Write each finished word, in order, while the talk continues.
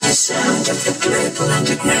sound of the global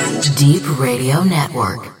underground. Deep Radio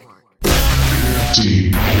Network.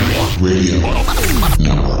 Deep Radio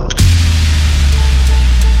Network.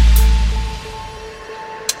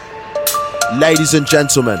 Ladies and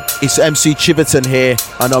gentlemen, it's MC Chiverton here,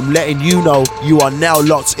 and I'm letting you know you are now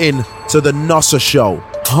locked in to the NOSA Show.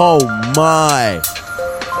 Oh my!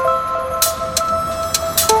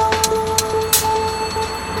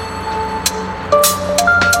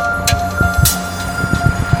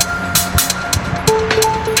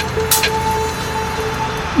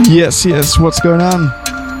 Yes, what's going on?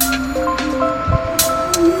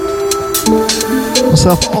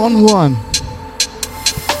 Myself ON1.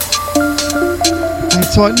 Hang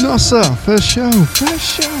tight, NOSA, first show.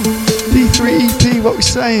 D3 EP, what we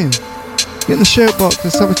saying? Get in the shout box,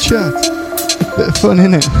 let's have a chat. Bit of fun,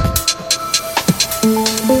 innit?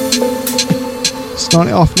 Start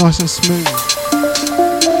it off nice and smooth.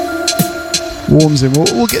 Warms in,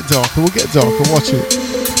 we'll get darker, watch it.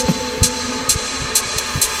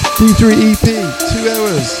 D3 EP, 2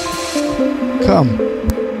 hours. Come.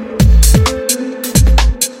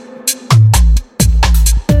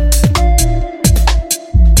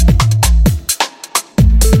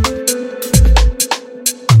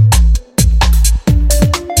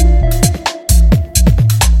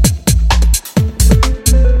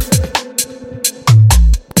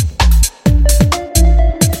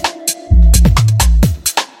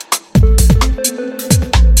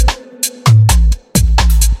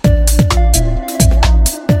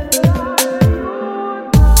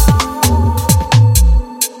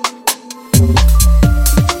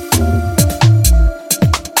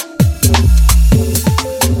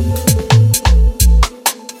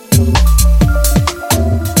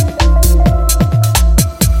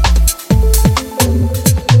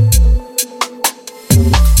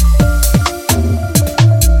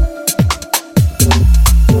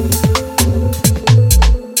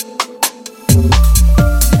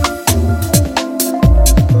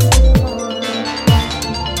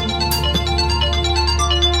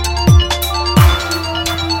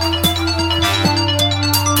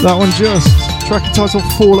 That one just, track entitled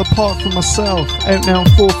Fall Apart From Myself, out now on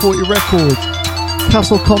 440 Records,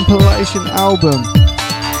 Castle compilation album.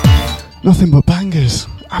 Nothing but bangers,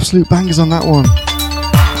 absolute bangers on that one.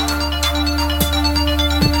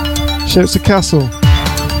 Shouts to Castle,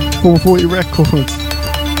 440 Records.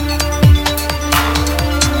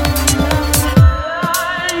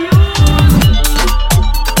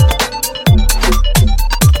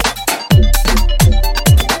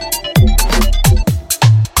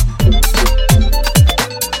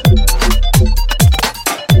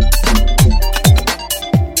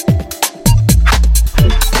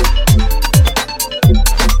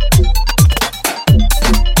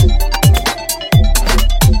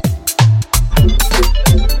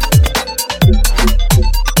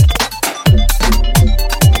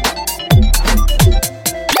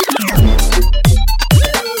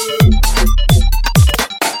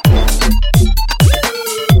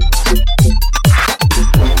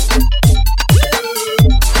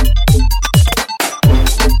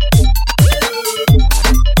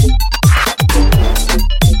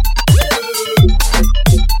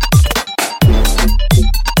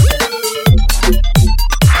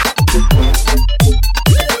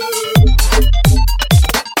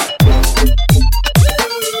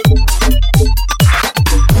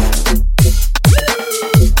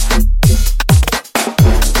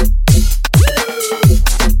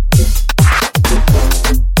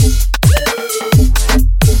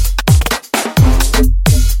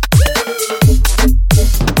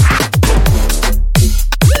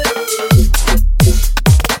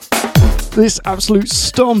 This absolute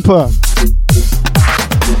stomper.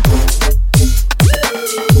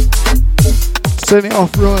 Setting it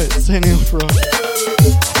off right.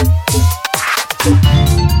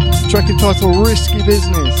 Track entitled Risky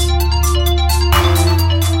Business.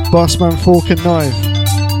 Bossman Fork and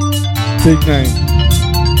Knife. Big name.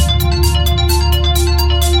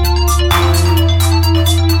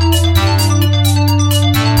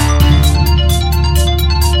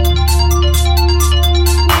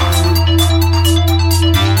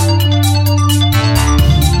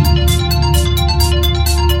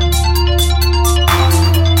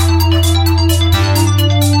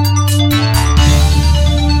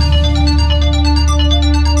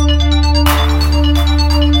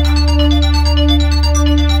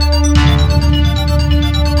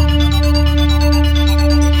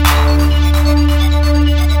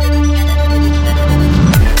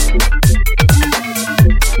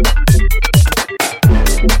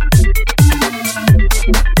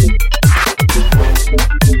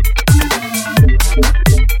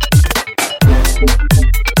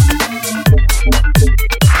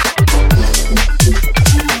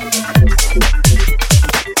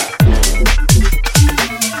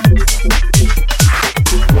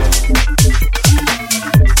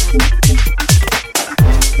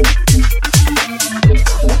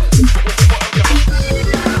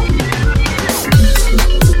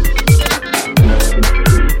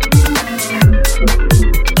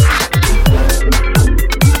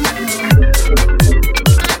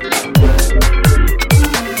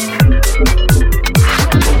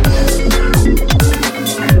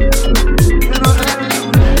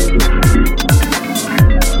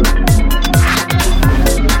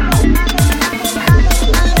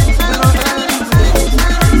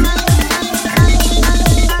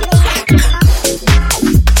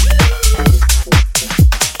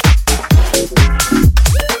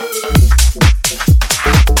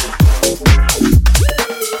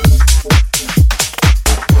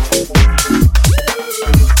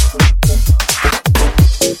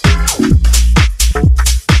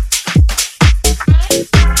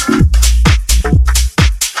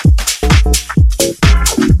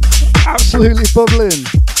 bubbling.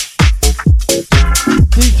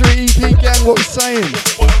 D3 EP gang, what we saying?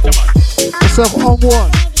 Myself ON1.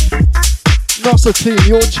 NOSA team,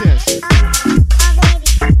 your chest.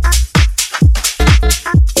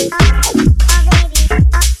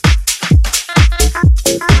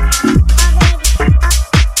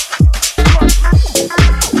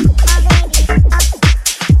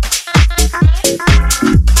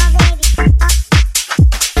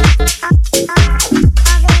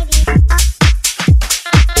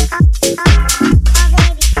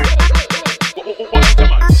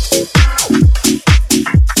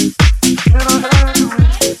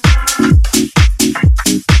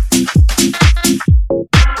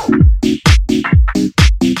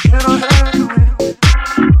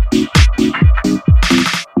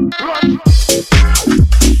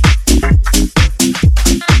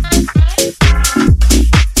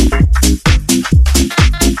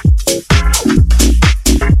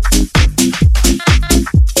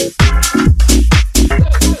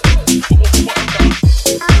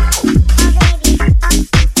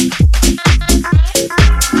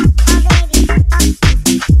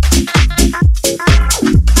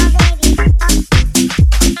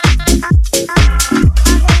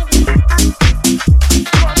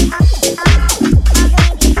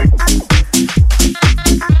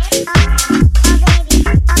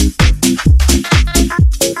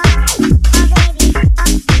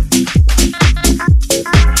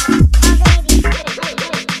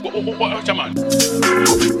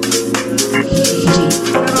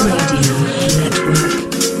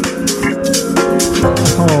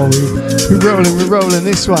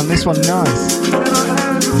 This one nice.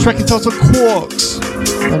 Track entitled Quarks,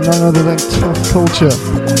 and none other than Tough Culture.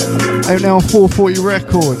 Out now on 440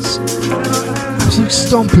 Records. Absolute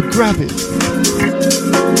stomper, grab it.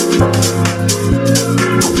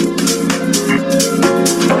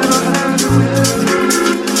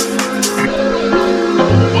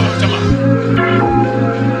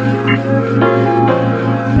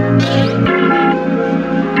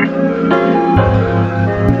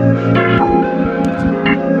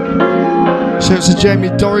 Shouts to Jamie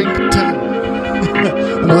Dorrington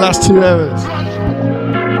in the last 2 hours.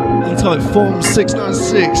 E-type Form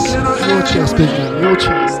 696. Your chest, big man, your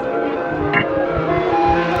chest.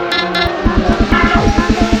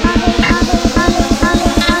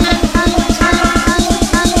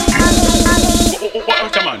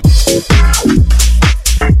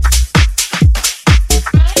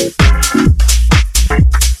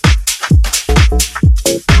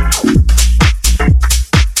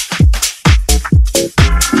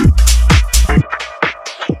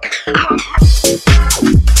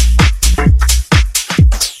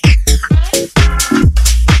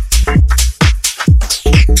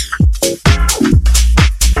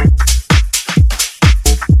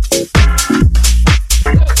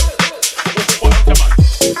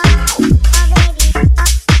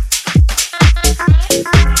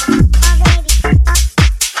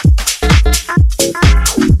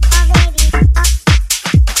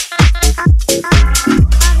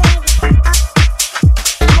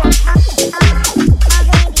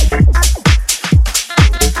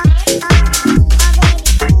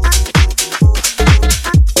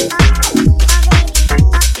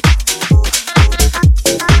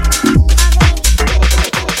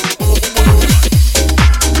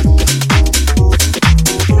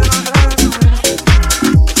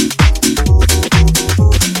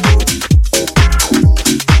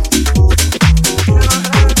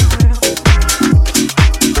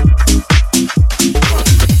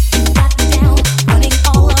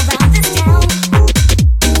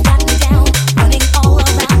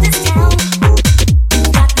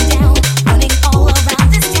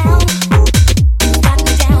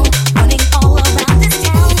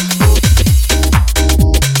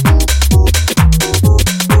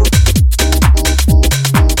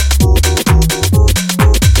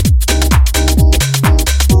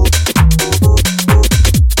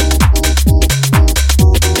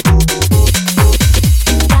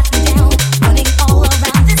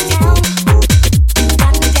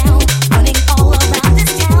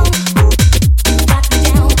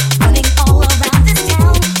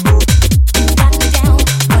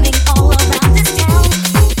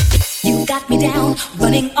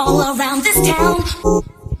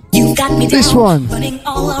 This one. Got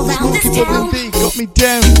me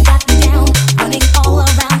down.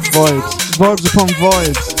 Vibes upon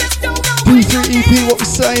vibes. D3 EP, what we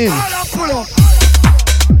saying?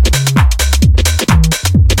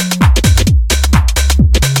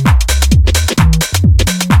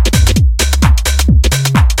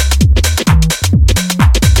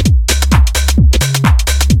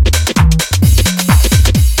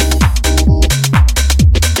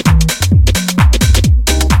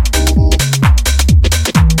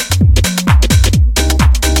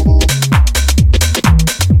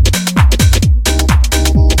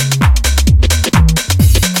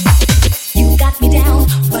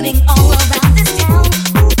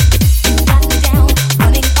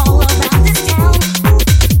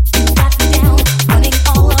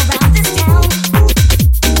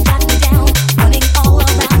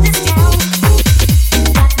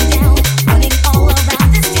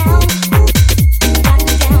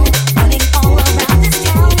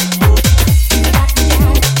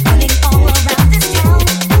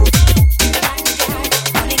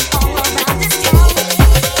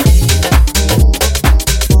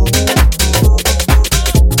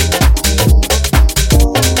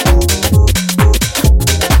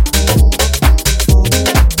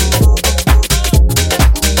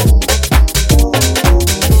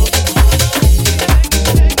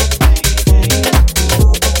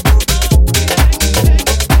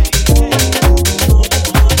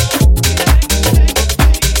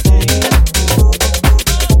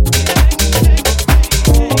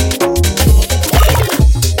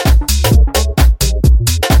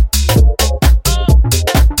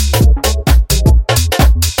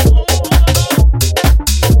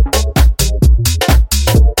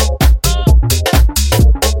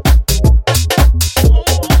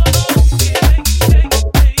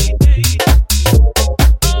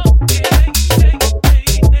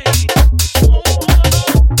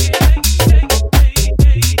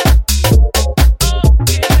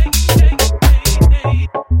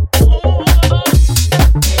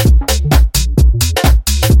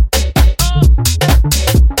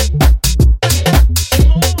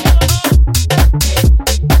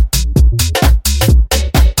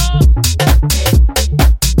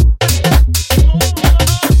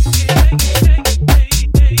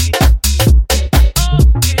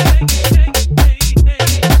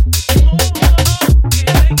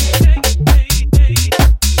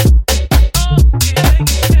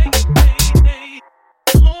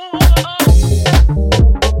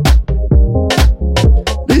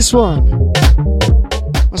 This one,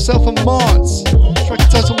 myself and Marts, track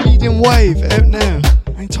titled Medium Wave, out now.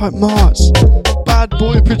 Hang tight, Marts, bad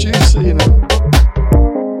boy producer, you know.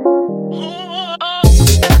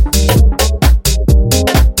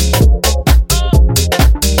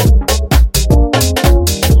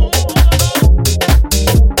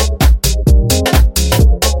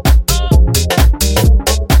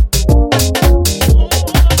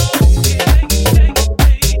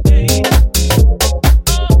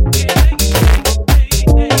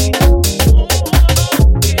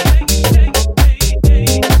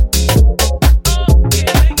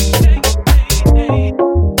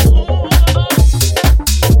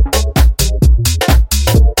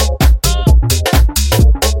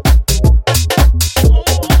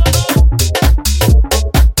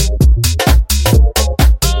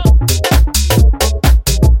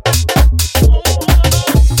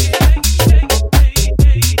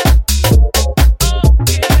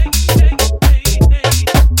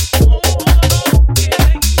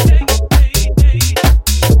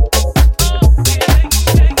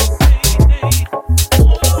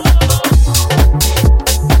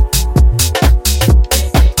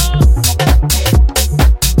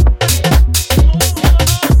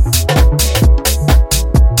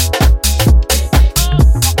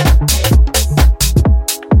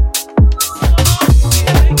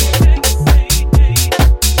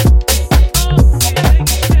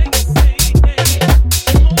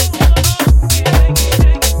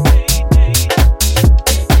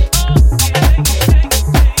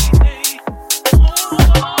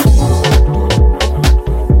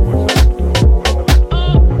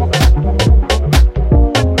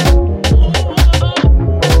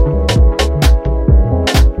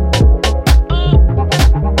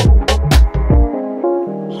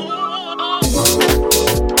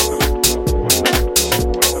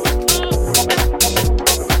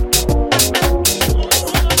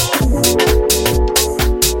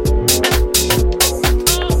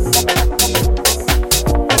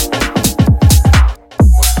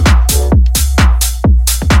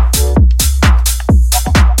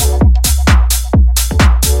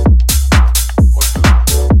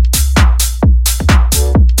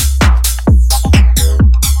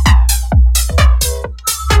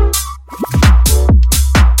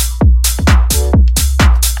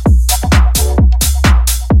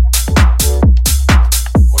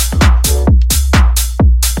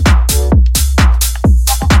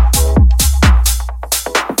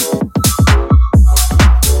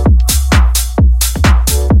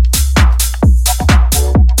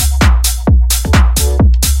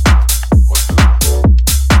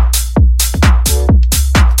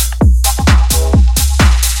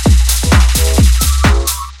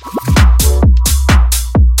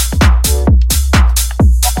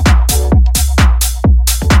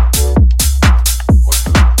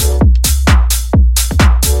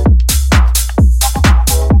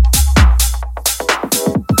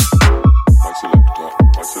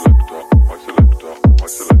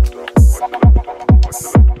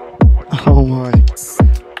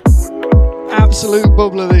 Absolute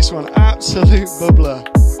bubbler, this one. Absolute bubbler.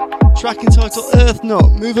 Track entitled Earth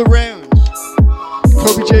Knot, Move Around.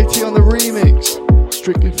 Kobe JT on the remix.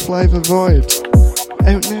 Strictly Flavour Vibe.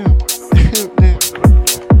 Out now. Out now.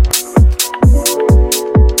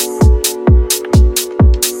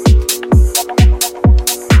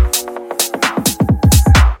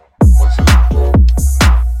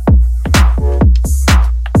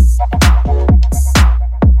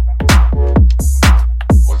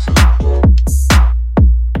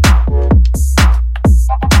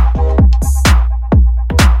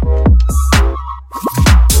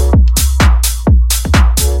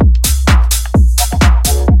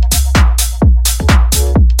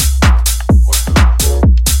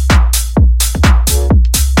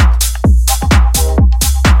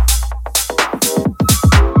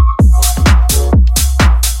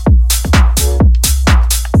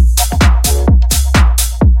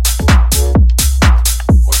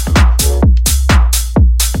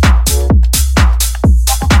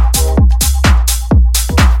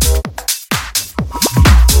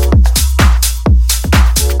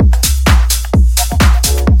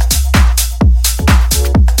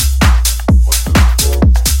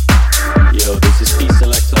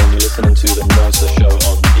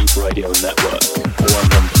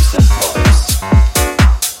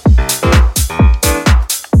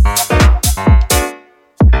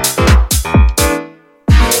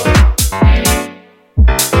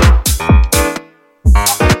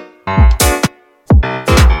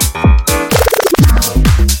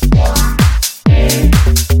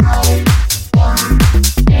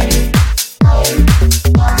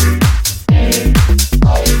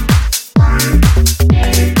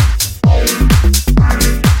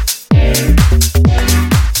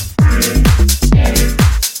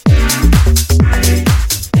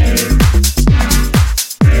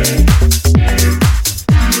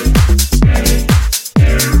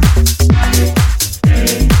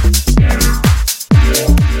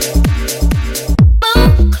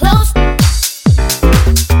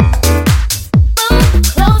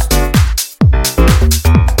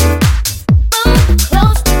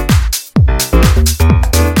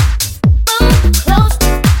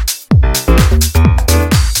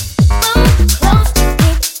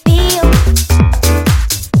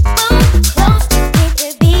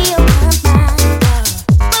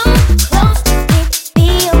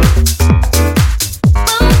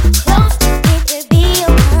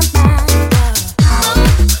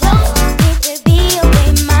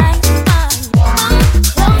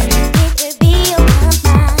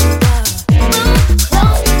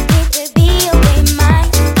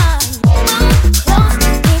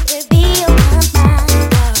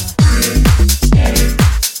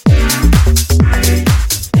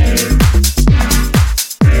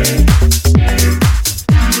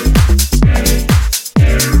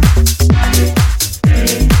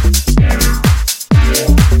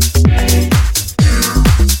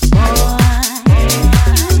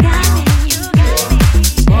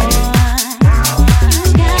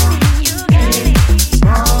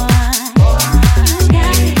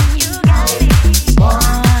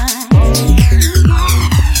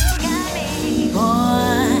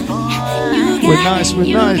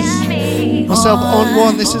 Nice. Myself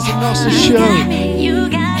ON1, this is the NOSA Show.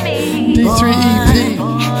 D3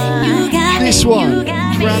 EP. This one,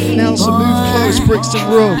 Grant Nelson, Move Close, Brixton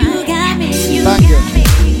Rub. Banger.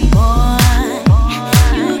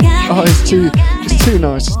 Oh, it's too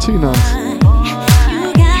nice, it's too nice.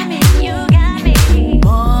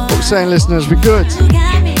 What we're saying, listeners, we're good.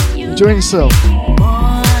 Enjoying yourself.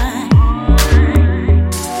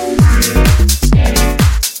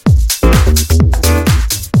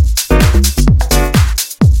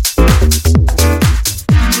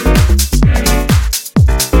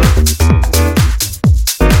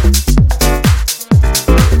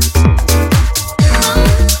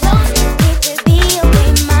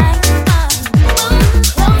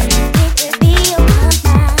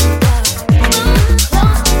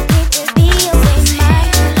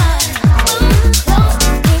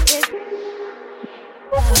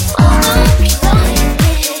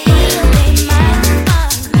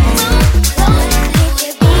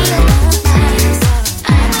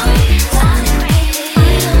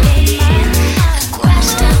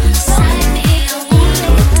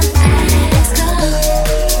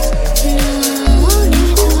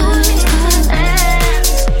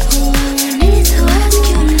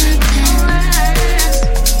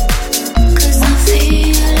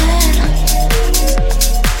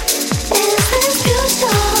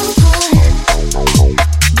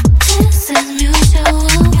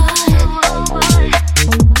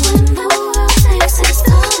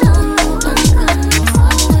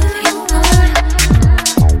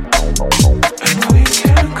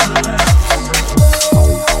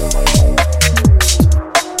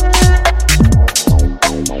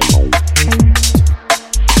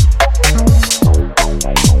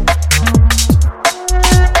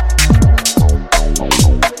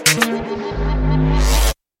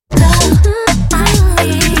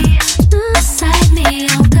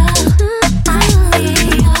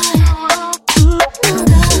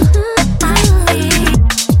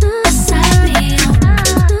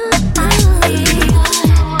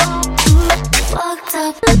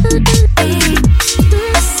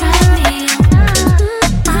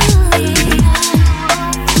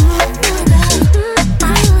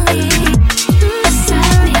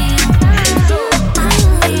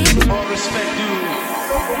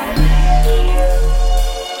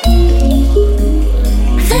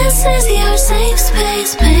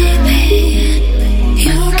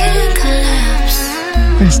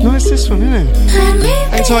 It's nice this one, isn't it?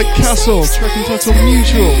 Hang tight, Castle, track entitled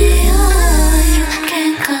Mutual.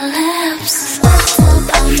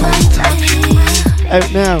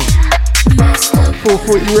 Out now.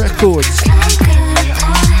 440 Records.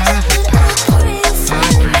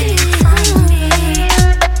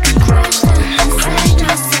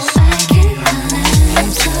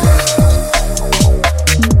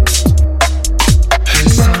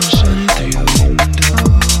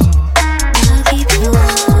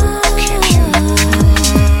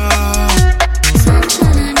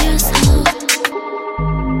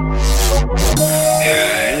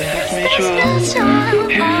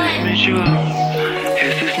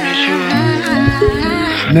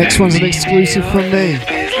 Next one's an exclusive from me.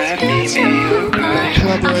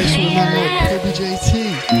 Collaboration with a man like Kobe JT.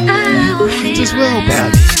 As well,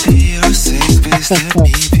 bad.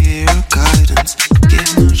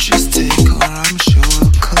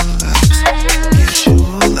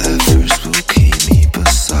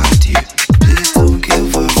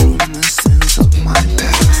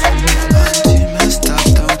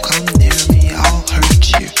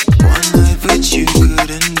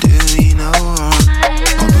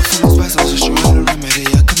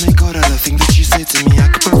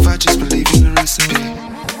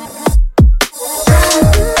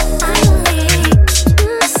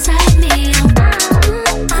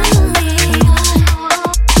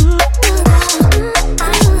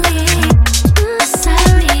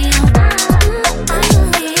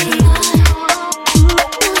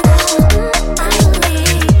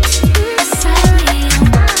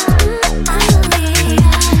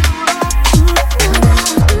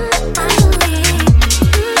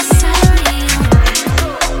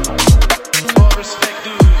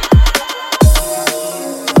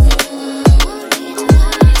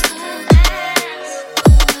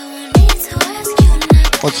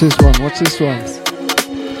 What's this one?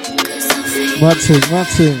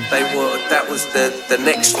 Martin. That was the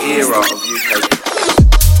next era of UK.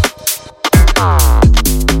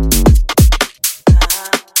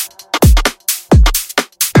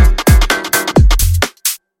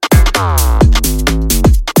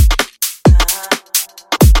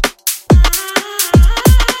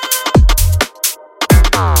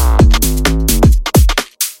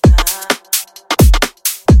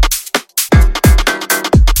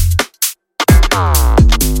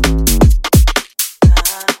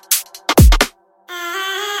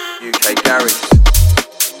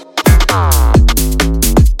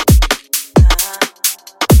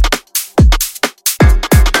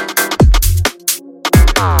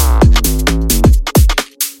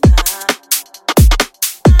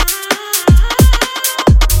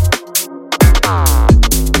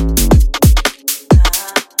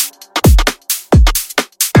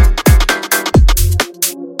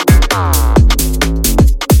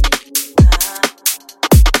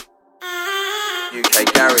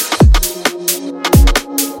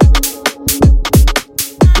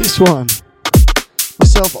 One.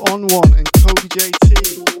 Myself, ON1 and Kobe JT.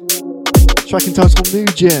 Track entitled New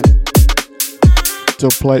Gen.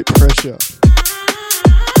 Dub plate pressure.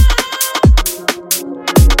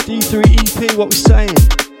 D3 EP, what we saying?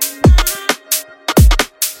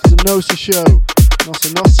 It's a NOSA show.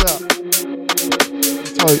 NOSA.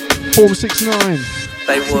 Type 469.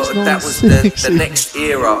 That was the next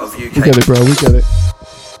era of UK. We get it, bro, we get it.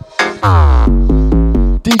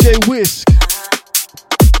 DJ Whisk.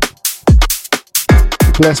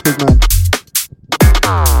 Bless, big man.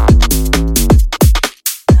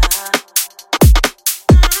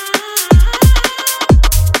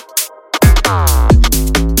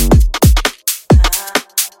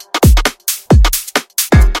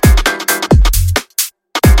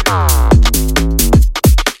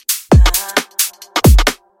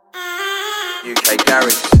 UK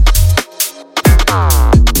Garage.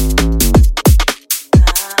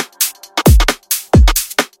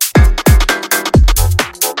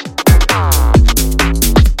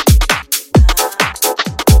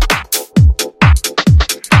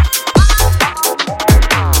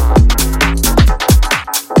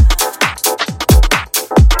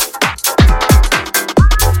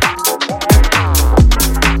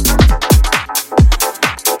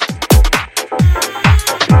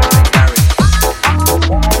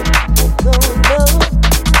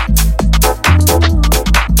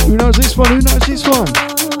 Who knows this one?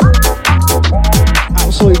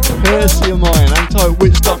 Absolute Percy of mine. I'm tight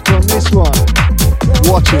Witch Doctor on this one.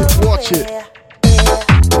 Watch it.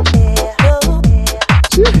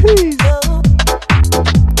 Jeez.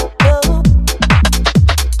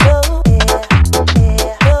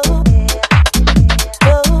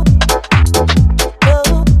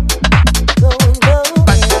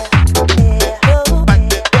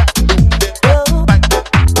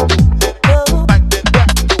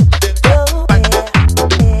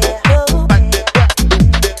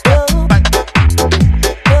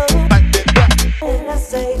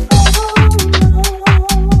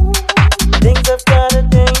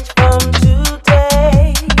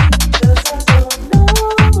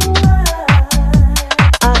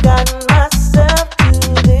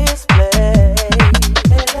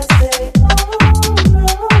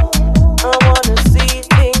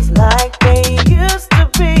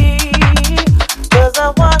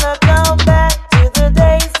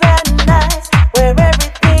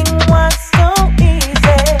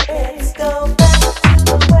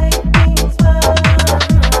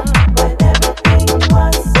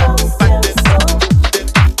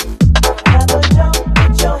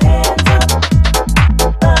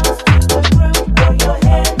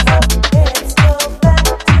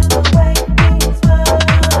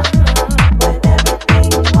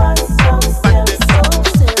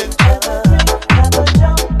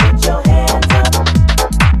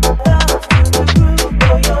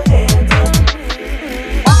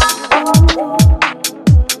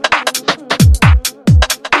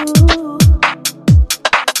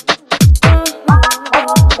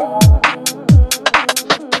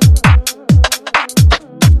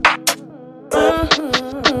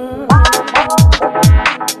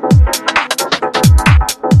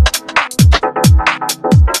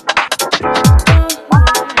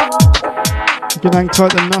 Good hang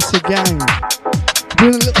tight, the NOSA gang.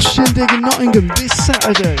 Doing a little shindig in Nottingham this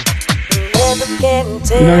Saturday.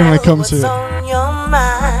 You know when I come to it.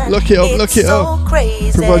 Look it up.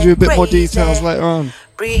 Provide you a bit more details later on.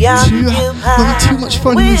 Having too much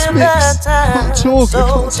fun in this mix. I can't talk.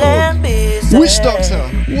 Witch Doctor,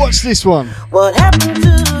 watch this one. What happened to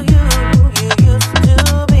you? You used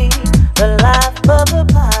to be the life of the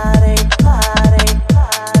party.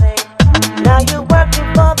 Now you're working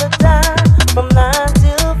for the time from 9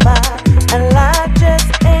 till 5, and life just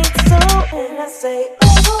ain't so. And I say,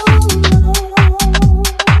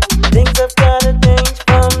 things have gotta change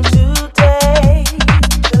from today.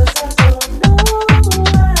 'Cause I don't know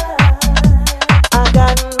why I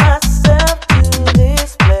got myself to this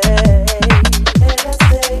place. And I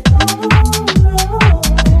say, oh no,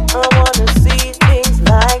 I wanna see things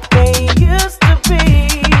like they used to be.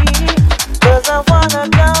 'Cause I wanna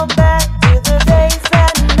go back to the days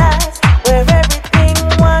and nights where everything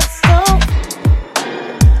was so.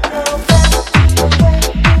 Go back to the way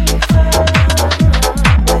we were.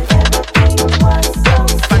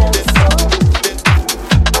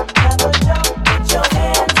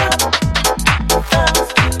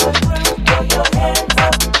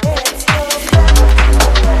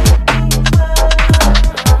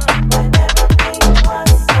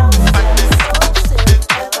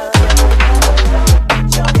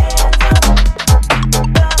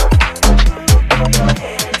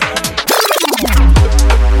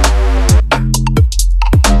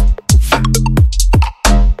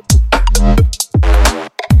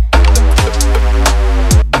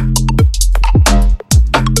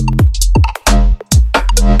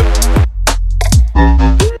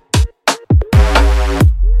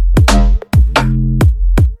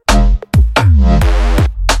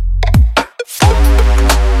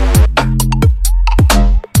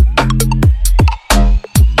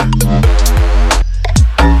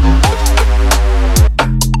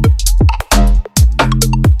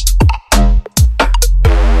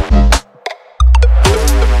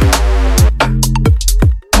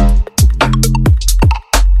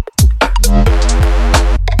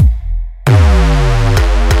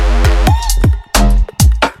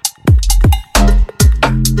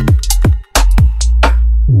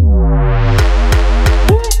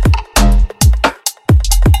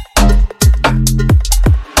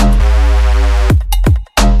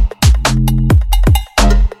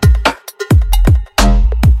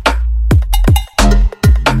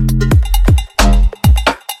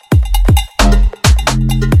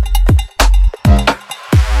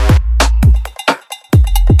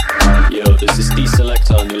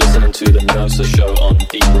 to the NOSA Show on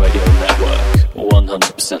Deep Radio Network.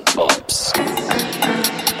 100% vibes.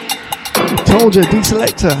 Told you,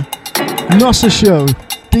 D-Selector. NOSA Show.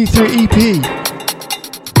 D3 EP.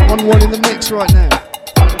 ON1 in the mix right now.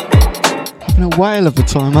 Having a whale of a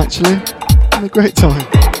time, actually. Having a great time.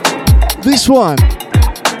 This one.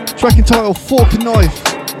 Track entitled Fork and Knife.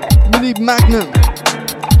 Mini Magnum.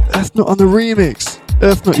 Earth Not on the remix.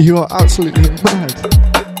 Earth Not, you are absolutely mad.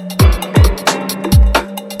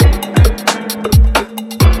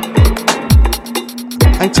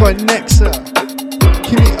 Anti Nexa,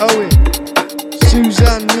 Kimmy Owen,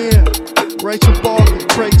 Suzanne Neer, Rachel Barker,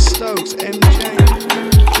 Craig Stokes, MJ,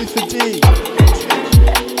 Clifford D,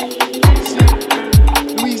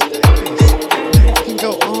 Louise Davis, it can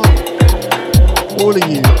go on. All of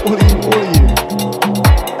you. Prefects.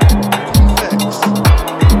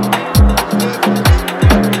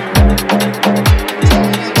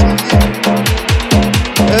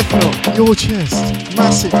 Your chest,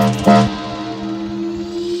 massive.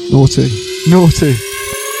 Naughty.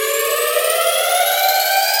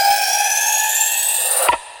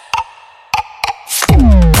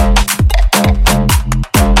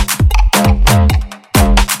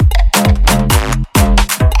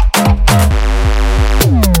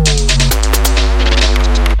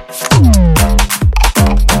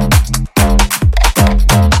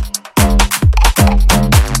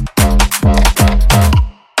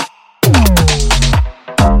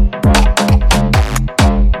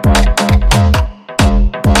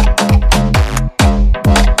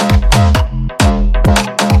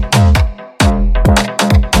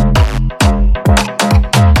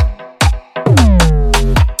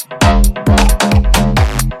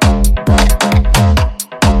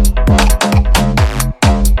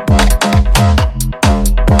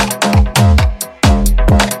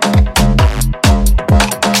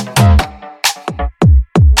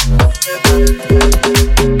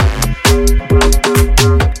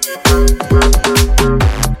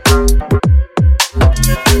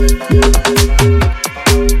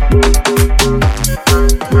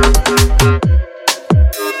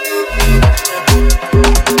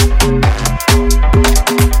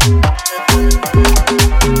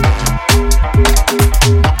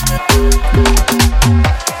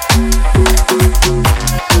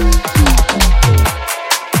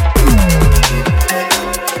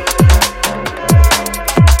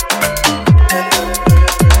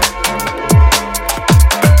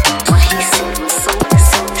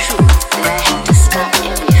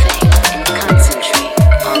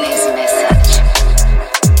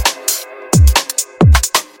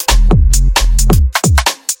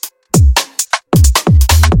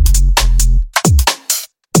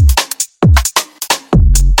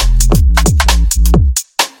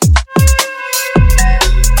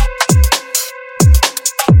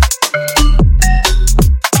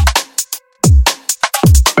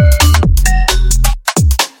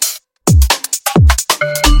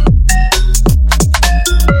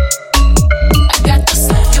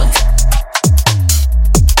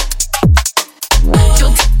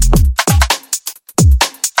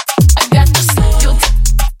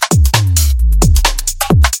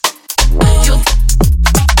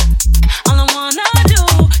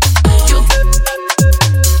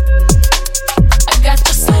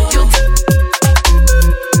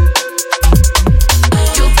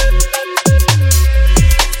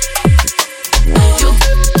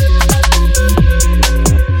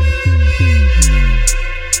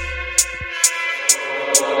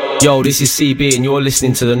 Yo, this is CB and you're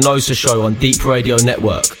listening to the NOSA Show on Deep Radio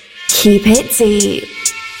Network. Keep it deep.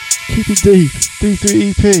 Keep it deep.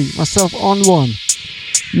 D3 EP. Myself ON1.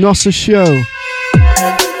 NOSA Show.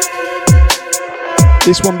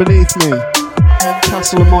 This one beneath me.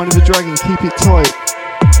 Castle and Mind of the Dragon. Keep it tight.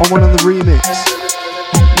 ON1 on the remix.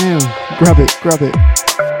 Now, grab it, grab it.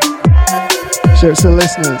 Share it to the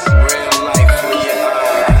listeners.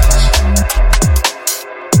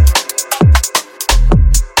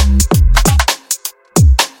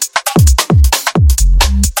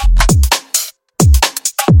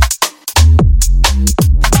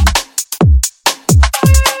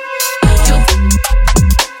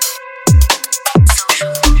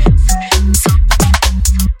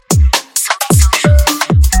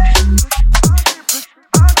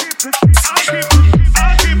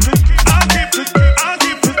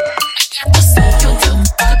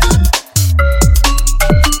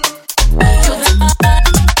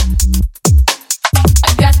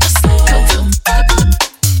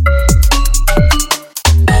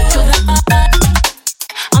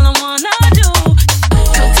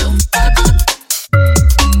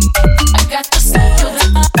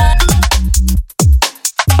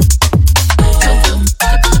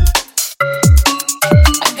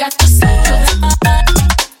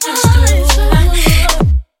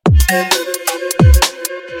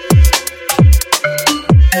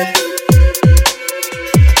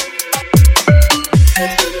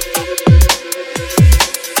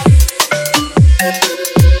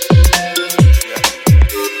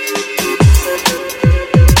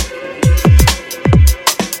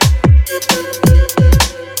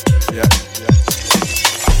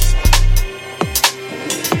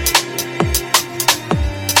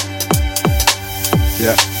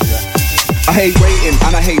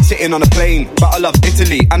 On a plane, but I love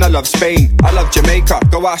Italy and I love Spain. I love Jamaica,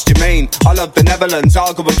 go ask Jermaine. I love the Netherlands,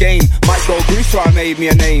 I'll go again. Might go Greece, so I made me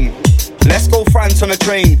a name. Let's go France on a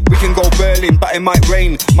train. We can go Berlin, but it might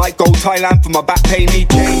rain. Might go Thailand for my back pain, need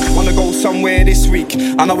change. Wanna go somewhere this week,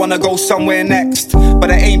 and I wanna go somewhere next.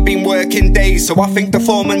 But I ain't been working days, so I think the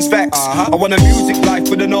foreman's vexed. I want a music life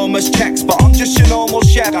with enormous checks, but I'm just your normal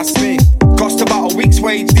chef, that's me. Cost about a week's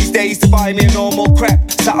wage these days to buy me a normal crepe.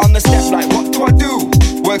 Sat on the step like, what do I do?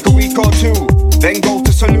 Work a week or two, then go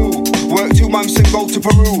to Salou. Work 2 months and go to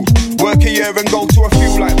Peru. Work a year and go to a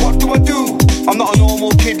few, like what do I do? I'm not a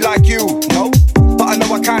normal kid like you, no. But I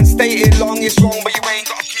know I can't stay here long, it's wrong, but you ain't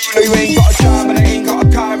got a clue. You ain't got a charm and I ain't got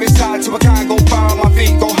a car inside, so I can't go far on my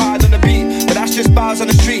feet, go hard on the beat. But that's just bars on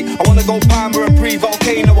the street. I wanna go Palmer and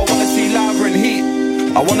pre-volcano, I wanna see lava and heat.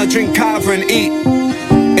 I wanna drink kava and eat.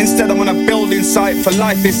 Instead I want a building site for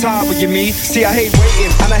life, it's hard with you me. See I hate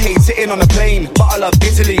waiting and I hate sitting on a plane. But I love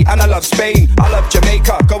Italy and I love Spain. I love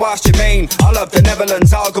Jamaica, go ask Jermaine. I love the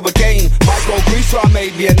Netherlands, I'll go again. Might go Greece, so I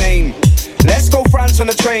made me a name. Let's go France on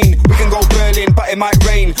a train. We can go Berlin, but it might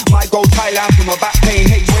rain. Might go Thailand for my back pain.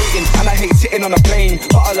 Hate waiting and I hate sitting on a plane.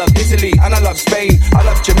 But I love Italy and I love Spain. I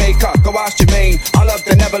love Jamaica, go ask Jermaine. I love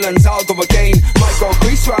the Netherlands, I'll go again. Might go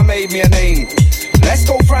Greece, so I made me a name. Let's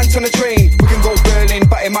go France on a train. We can go Berlin,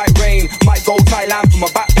 but it might rain. Might go Thailand for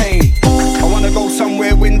my back pain. I wanna go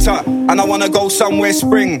somewhere winter, and I wanna go somewhere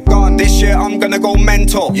spring. Gone this year, I'm gonna go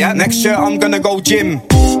mental. Yeah. Next year, I'm gonna go gym.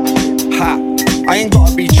 Ha! I ain't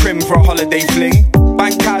gotta be trim for a holiday fling.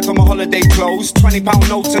 Bank card for my holiday clothes. £20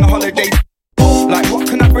 notes and a holiday. Like what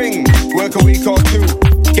can I bring? Work a week or two,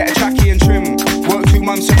 get a trackie and trim. Work 2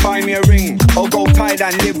 months and buy me a ring. Or go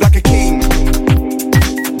Thailand, live like a king.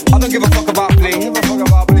 I don't give a fuck about bling.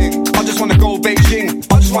 I just wanna go Beijing.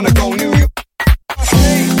 I just wanna go New York.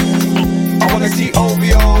 I wanna see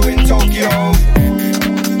OVO in Tokyo.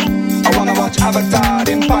 I wanna watch Avatar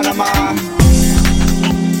in Panama.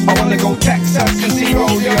 I wanna go Texas and see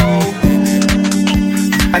rodeo.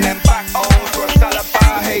 And then back home for a salad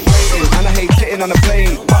bar. I hate waiting and I hate sitting on a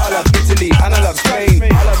plane. But I love Italy and I love Spain.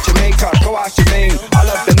 I love Jamaica, go ask Jermaine. I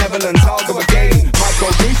love the Netherlands, I'll go again. Might go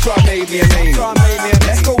Greece, so I made me a name.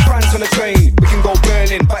 Let's go France on a train. We can go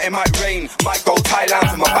Berlin, but it might rain. Might go Thailand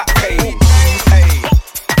for my back pain. Hey,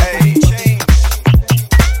 hey, change.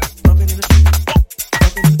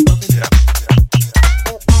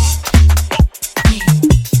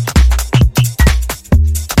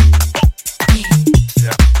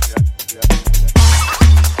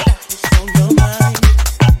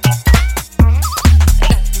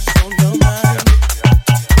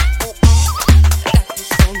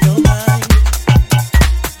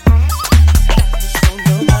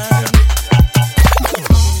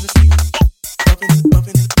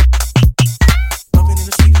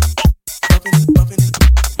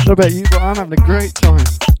 I bet you, but I'm having a great time.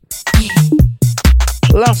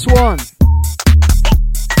 Last one.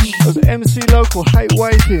 That was MC Local, Hate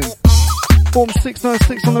Waiting. Form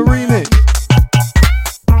 696 on the remix.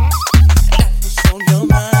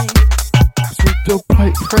 Absolute dub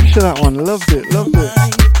plate pressure, that one. Loved it, loved it.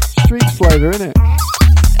 Streets flavour, innit?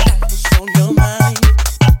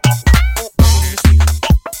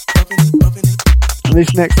 And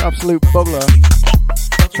this next absolute bubbler,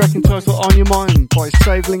 track entitled On Your Mind by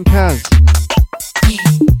Savelin Kaz.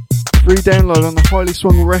 Free download on the Highly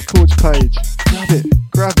Swung Records page. Grab it,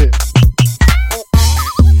 grab it.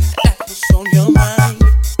 What's on your mind?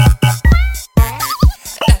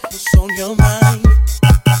 What's on your mind?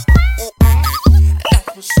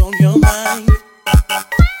 What's on your mind?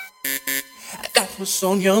 What's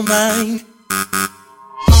on your mind?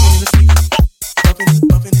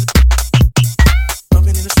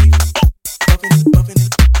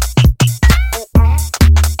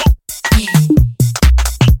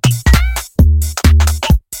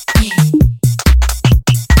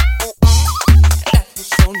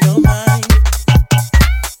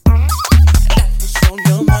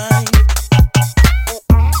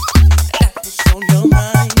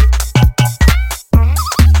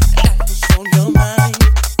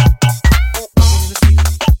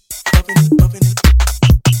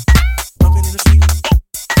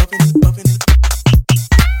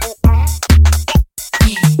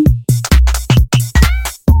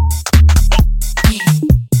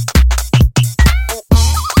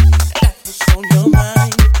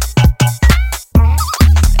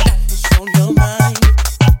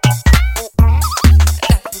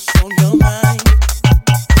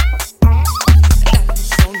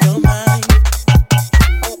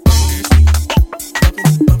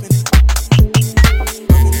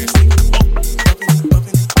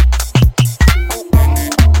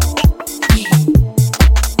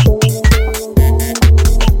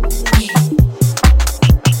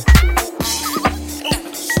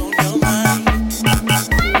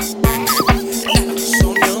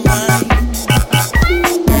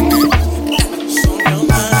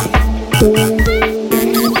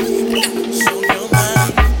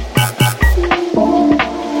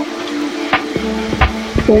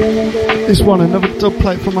 This one, another dub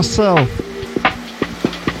plate for myself.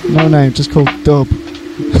 No name, just called Dub.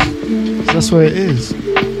 That's where it is.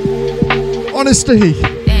 Honesty.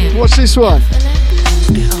 Watch this one.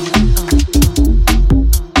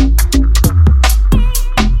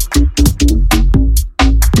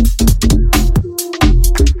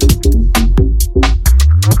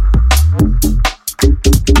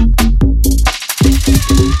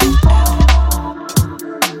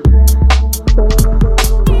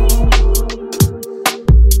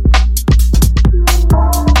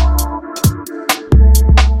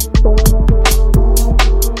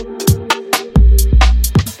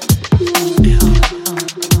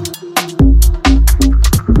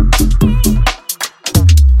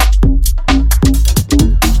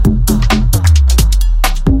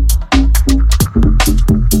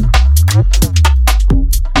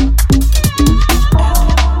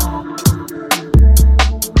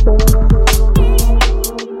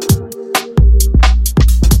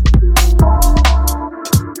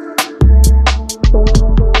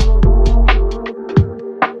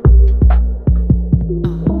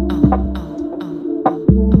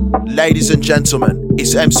 Ladies and gentlemen,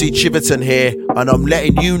 it's MC Chiverton here, and I'm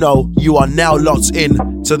letting you know you are now locked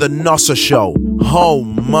in to the NOSA Show. Oh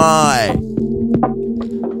my!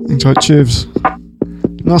 Enjoy Chivs.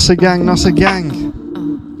 NOSA gang, NOSA gang.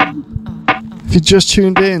 If you just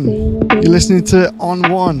tuned in, you're listening to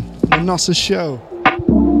ON1, the NOSA Show.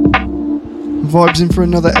 Vibes in for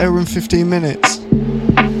another hour and 15 minutes.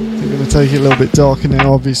 I'm going to take it a little bit darker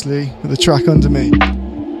now, obviously, with the track under me.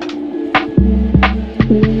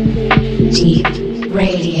 Deep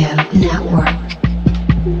Radio Network.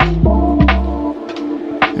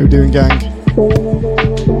 How we doing, gang?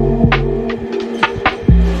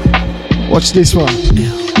 Watch this one.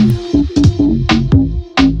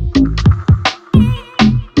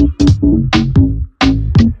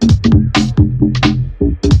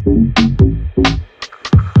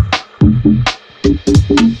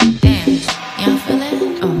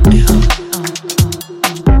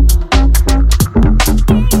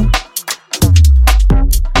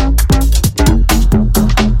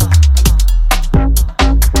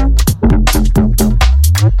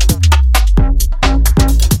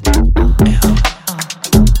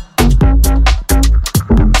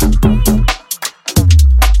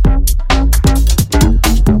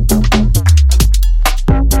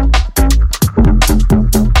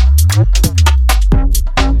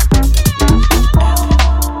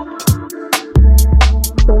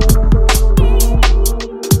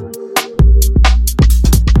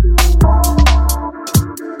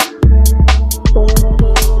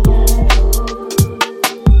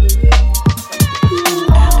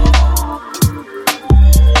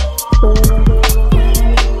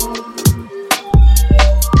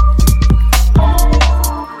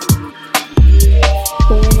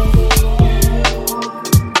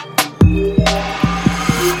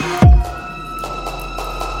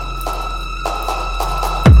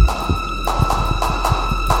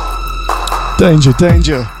 Danger,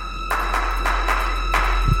 danger.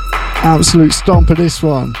 Absolute stomper this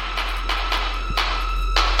one.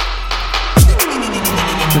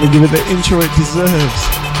 Gonna give it the intro it deserves.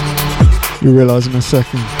 You'll realise in a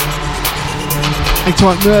second. Hang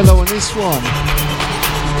tight Merlot on this one.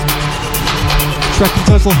 Track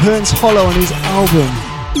entitled Hearn's Hollow on his album.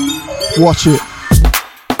 Watch it.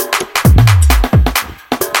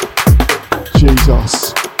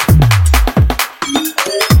 Jesus.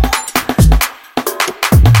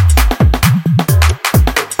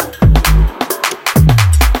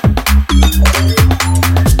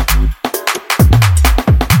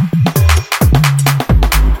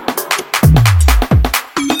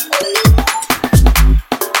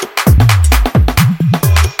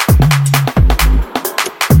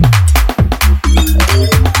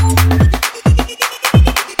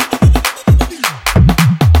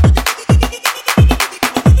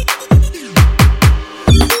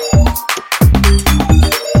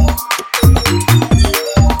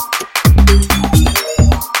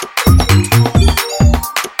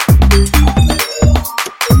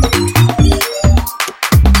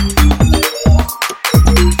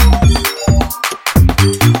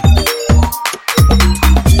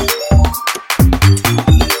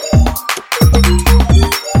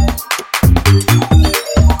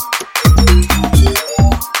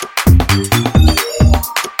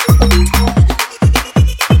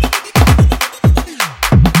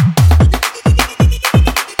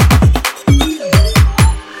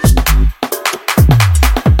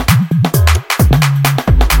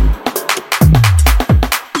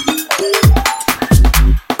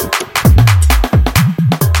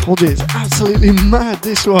 It's absolutely mad,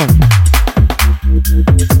 this one.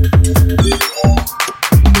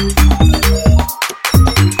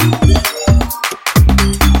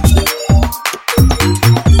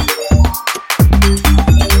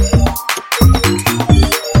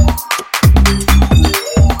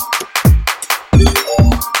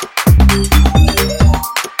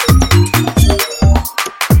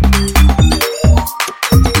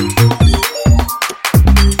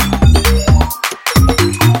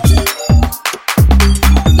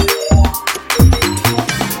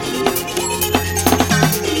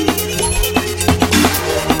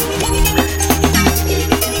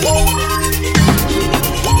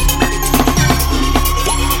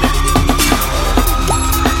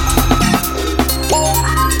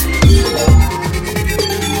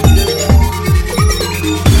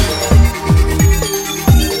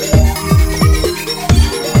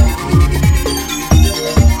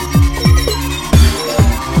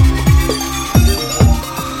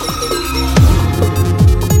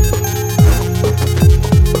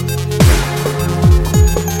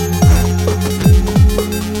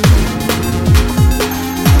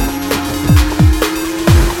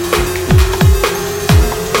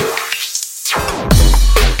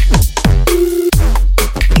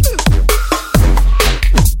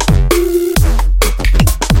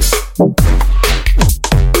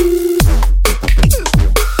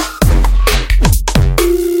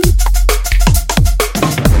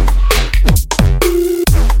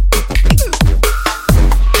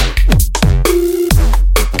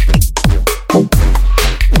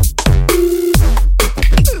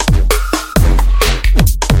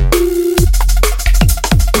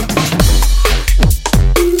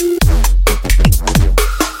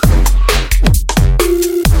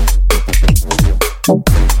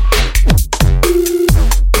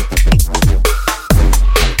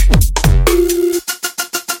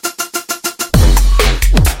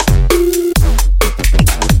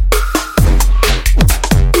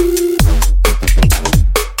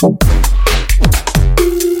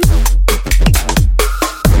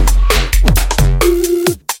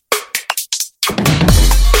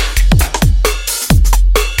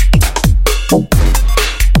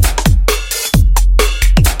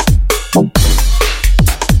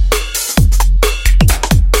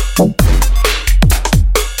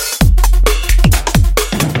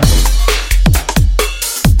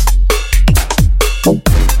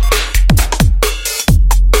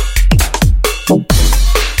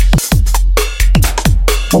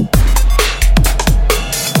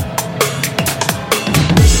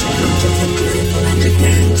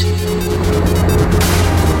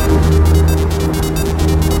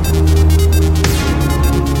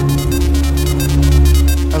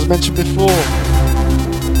 Mentioned before,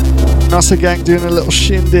 NASA gang doing a little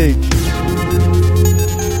shindig.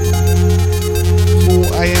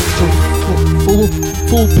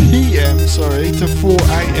 4 p.m. to 4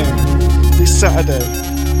 a.m. this Saturday.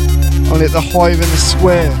 Only at the Hive in the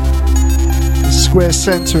Square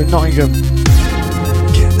Centre in Nottingham.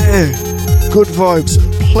 Get there. good vibes.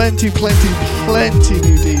 Plenty new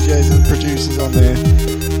DJs and producers on there.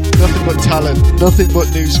 Nothing but talent, nothing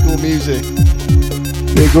but new school music.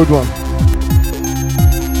 Be a good one.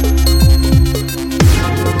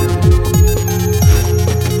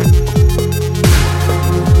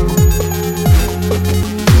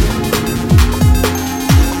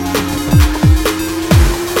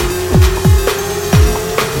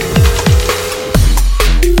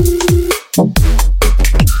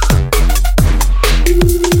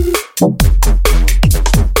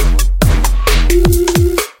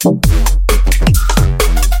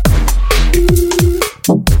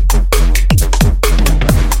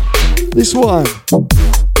 This one,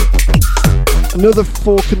 another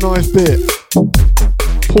fork and knife bit.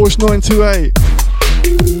 Porsche 928,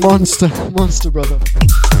 monster brother.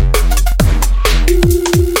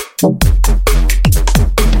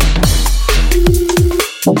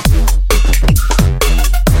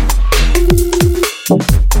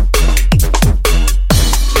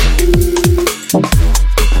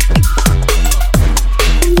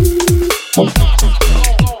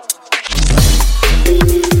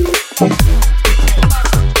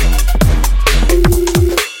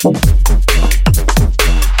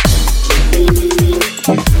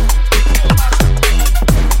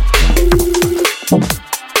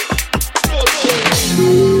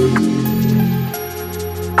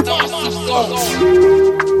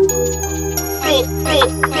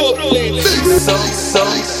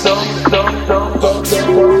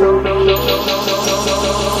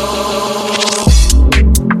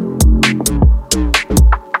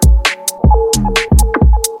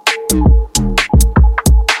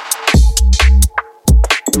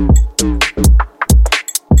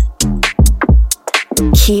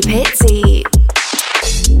 Keep it deep.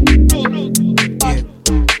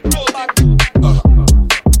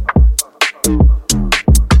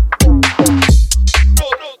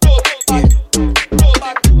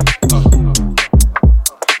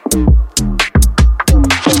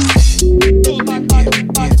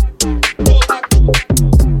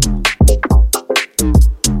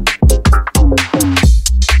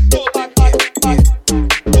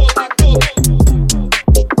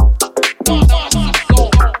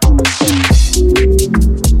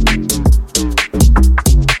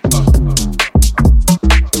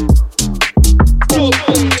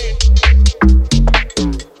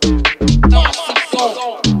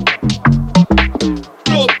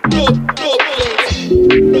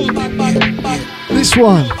 This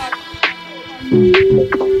one,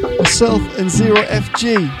 myself and Zero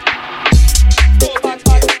FG.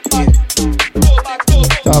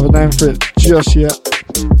 Don't have a name for it just yet.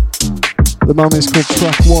 The moment is called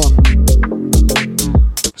Track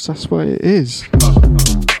 1. So that's what it is.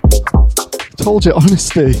 Told you,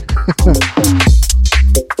 honesty.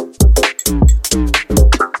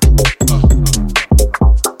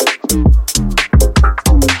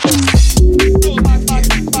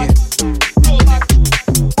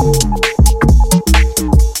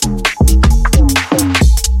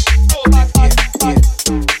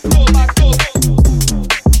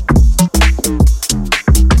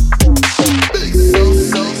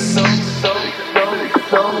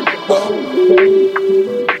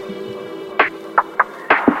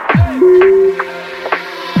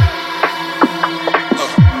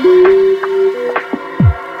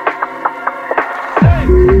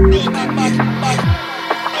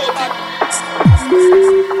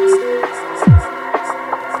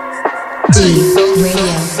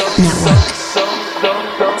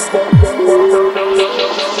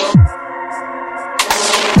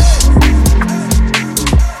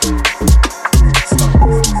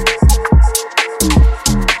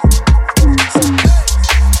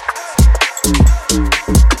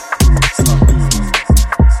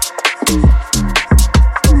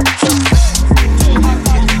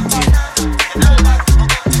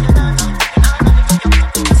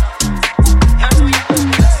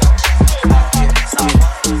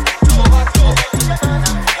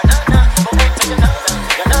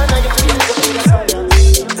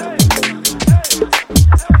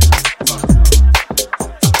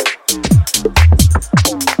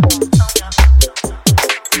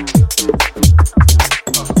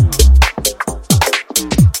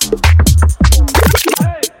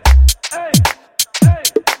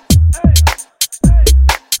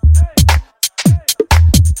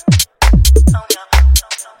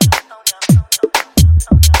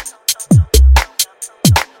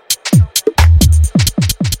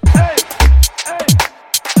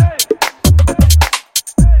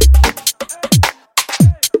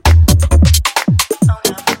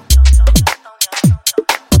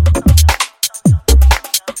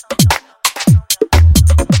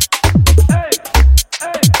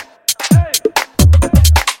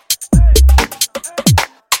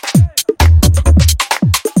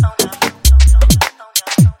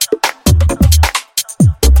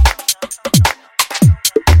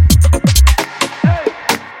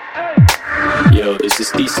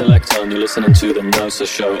 and you're listening to the NOSA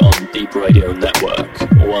Show on Deep Radio Network.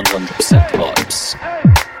 100% vibes.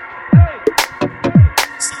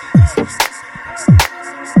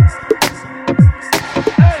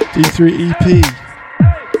 D3 EP.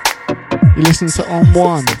 You listen to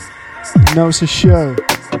ON1, NOSA Show.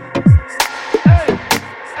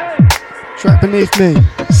 Track beneath me,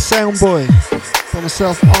 Soundboy, by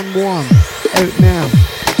myself, ON1, out now.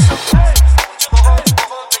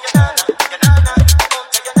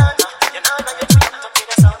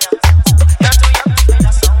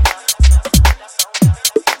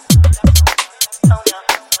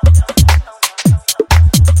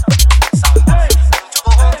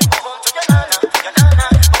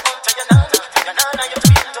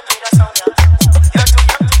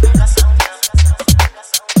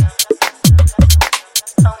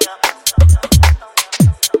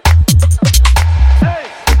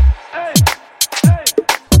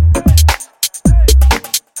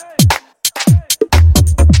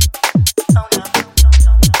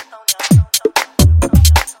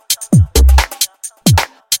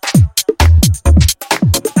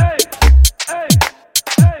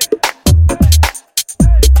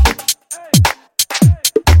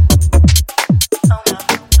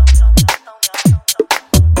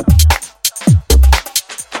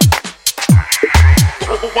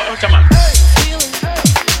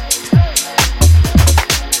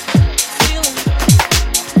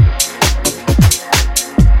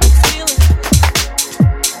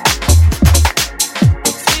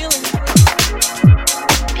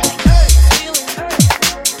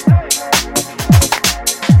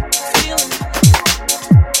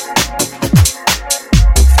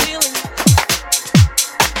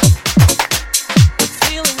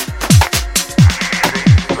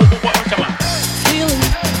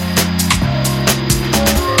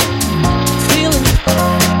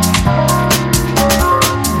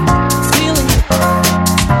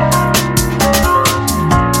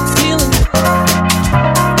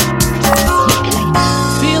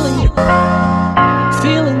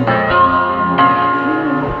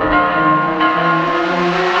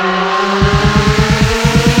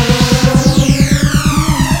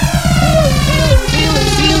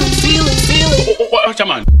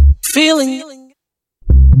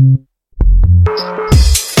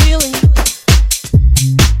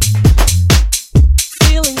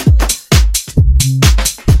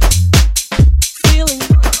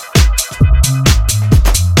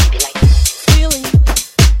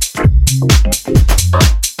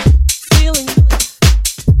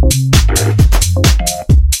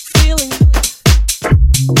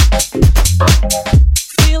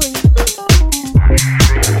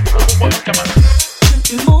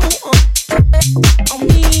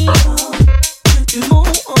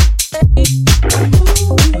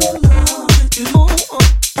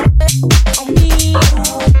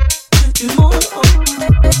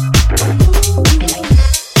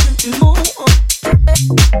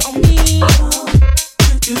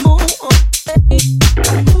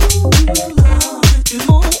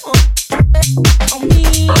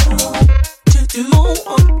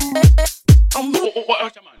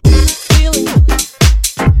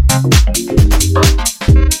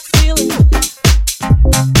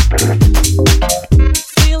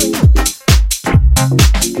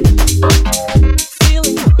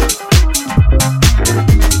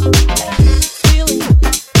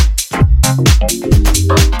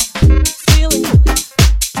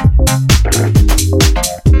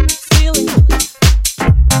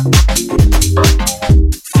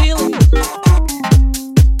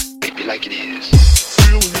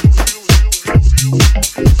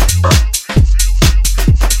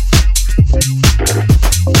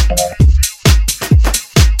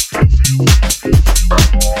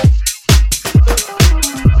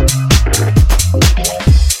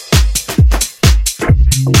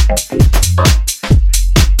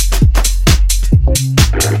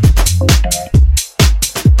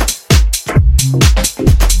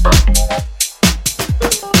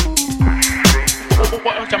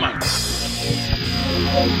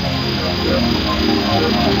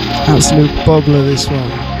 Absolute bubbler, this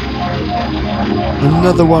one.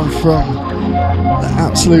 Another one from the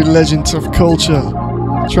absolute legend of culture.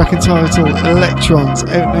 Track entitled Electrons,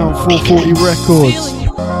 out now on 440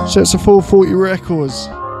 Records. So it's a 440 Records,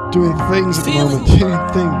 doing things at the moment, doing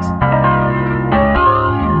things.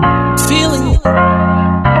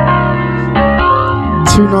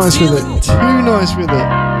 Too nice with it, too nice with it.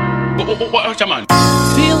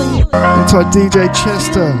 Inside DJ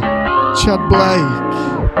Chester, Chad Blake.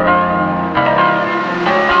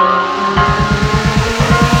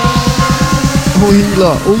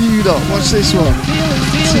 All you lot, watch this one.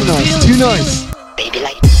 too nice, too nice. Baby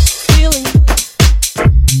like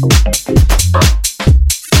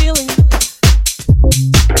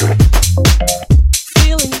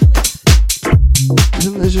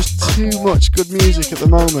Isn't there just too much good music at the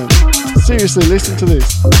moment? Seriously, listen to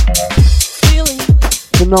this.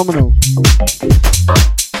 Phenomenal.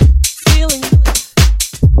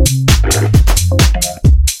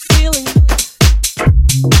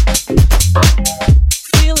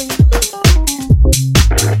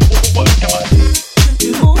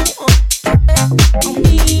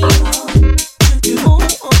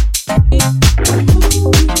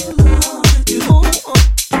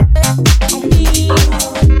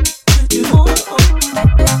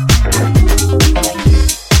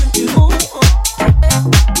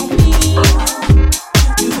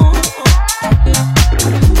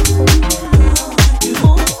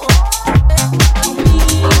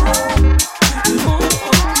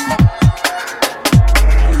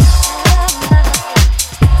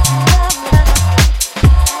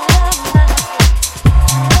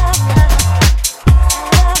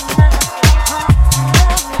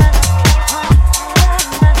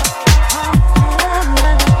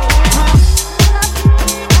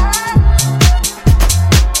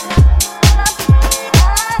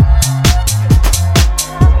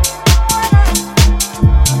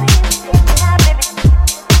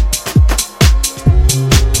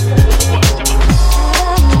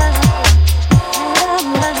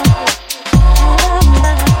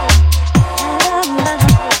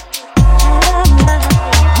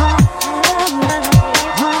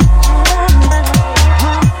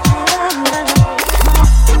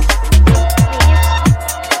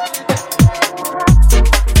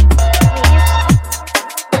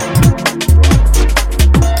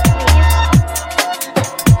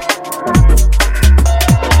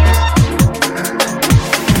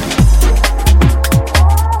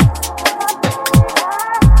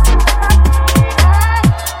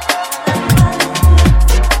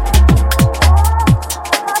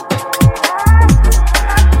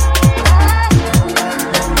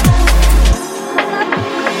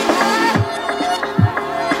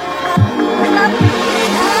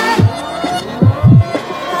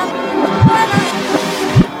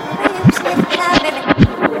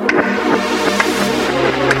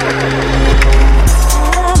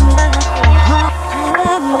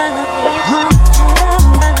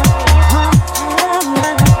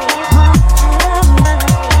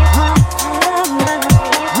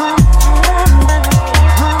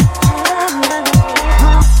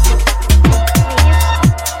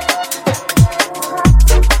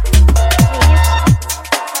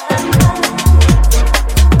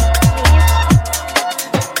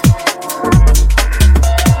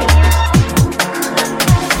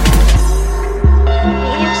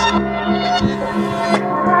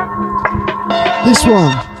 This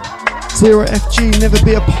one, 0FG, Never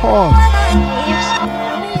Be Apart.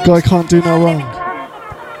 The guy can't do no wrong.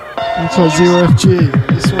 That's why 0FG,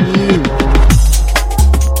 this one you.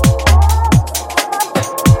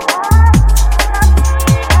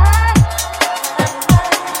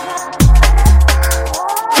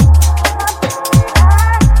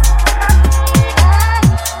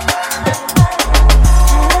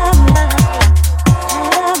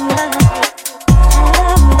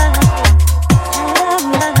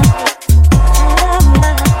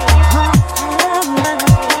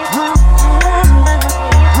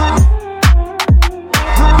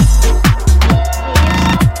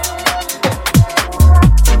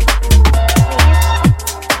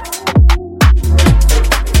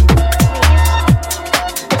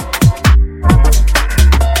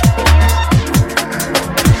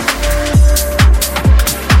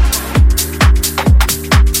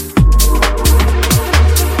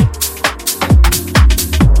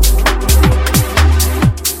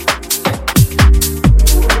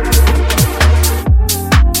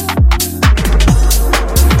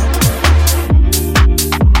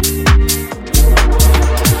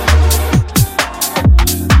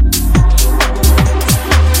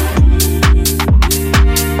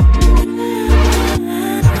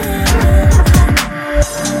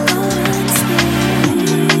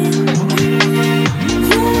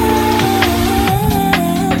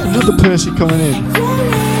 Percy coming in.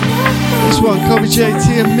 This one, Kobe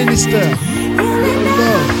JT and Minister.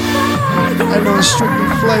 Love. And on Strictly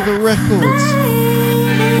Flavour Records.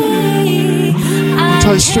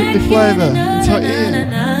 Entitled Strictly Flavour. Entitled Ian.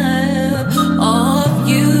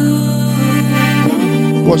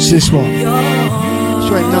 Watch this one.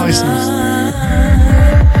 Straight niceness.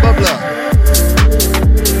 Bubbler.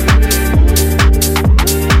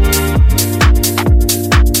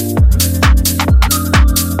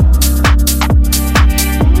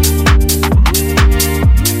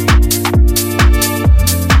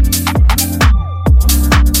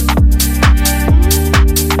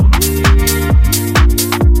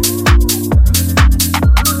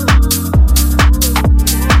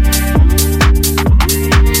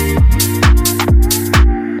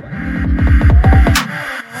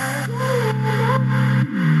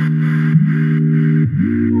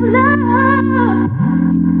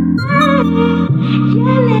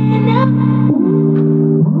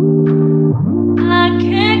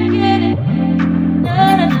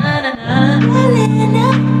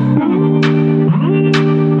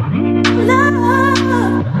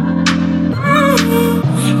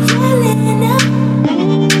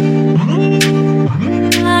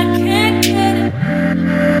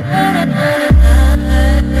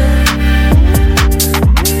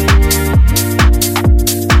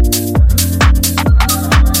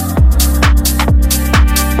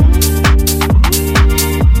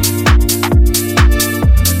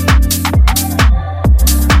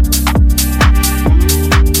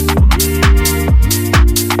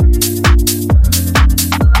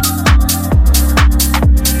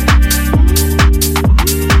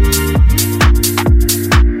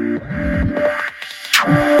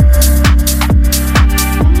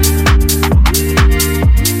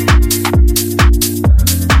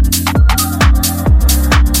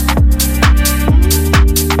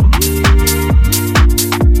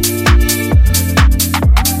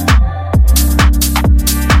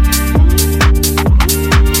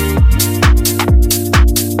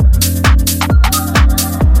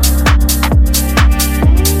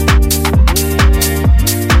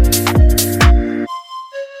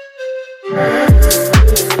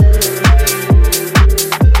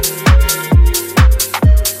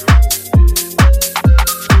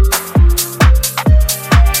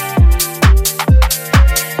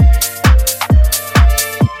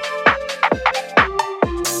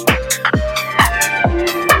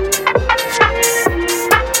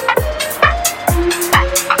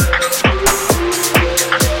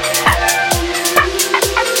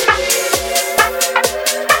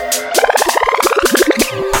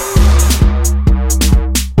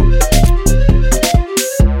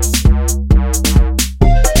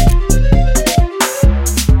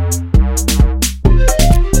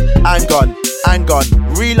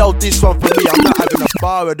 this one for me. I'm not having a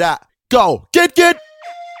bar of that. Go, get.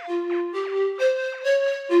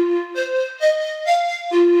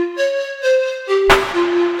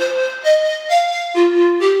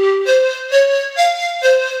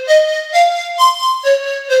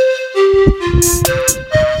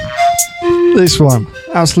 This one,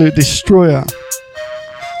 absolute destroyer.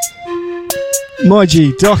 My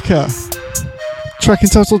G, Docker. Track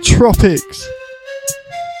entitled Tropics.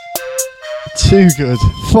 Too good,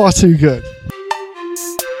 far too good.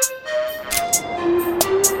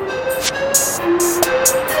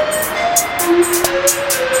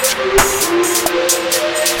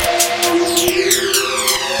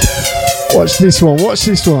 Watch this one, watch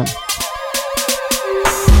this one.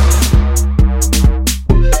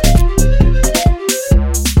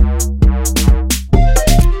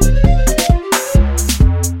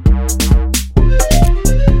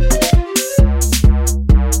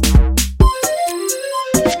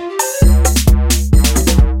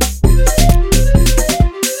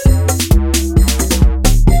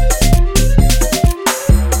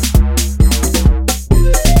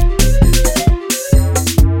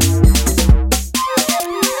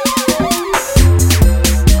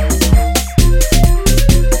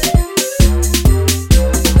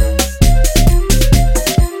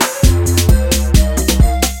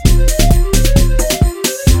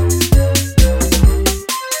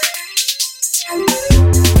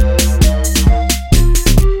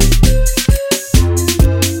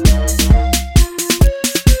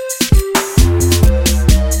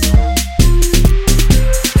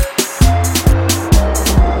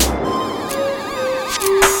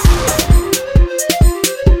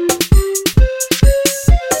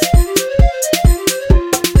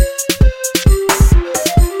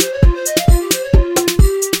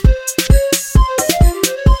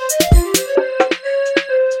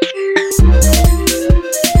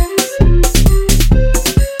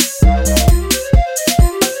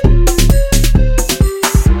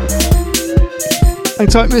 Hang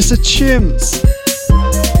tight, Mr. Chimps.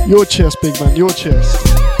 Your chest, big man, your chest.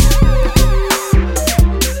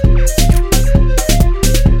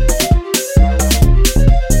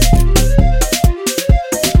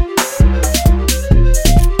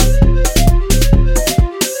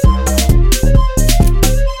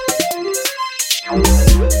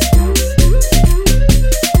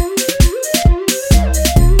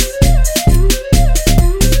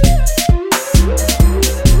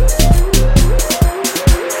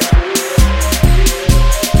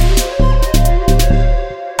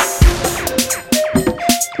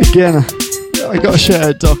 Again, I got to shout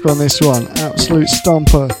out Doc on this one. Absolute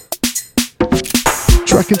stomper.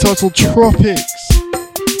 Track entitled Tropics.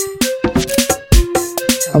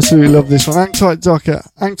 Absolutely love this one. Hang tight, Docker.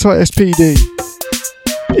 Hang tight, SPD.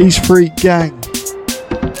 East Freak Gang.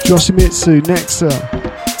 Joshimitsu, Nexa.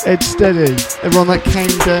 Ed Steady. Everyone that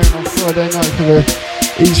came down on Friday night for the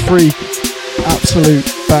East Freak. Absolute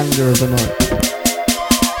banger of the night.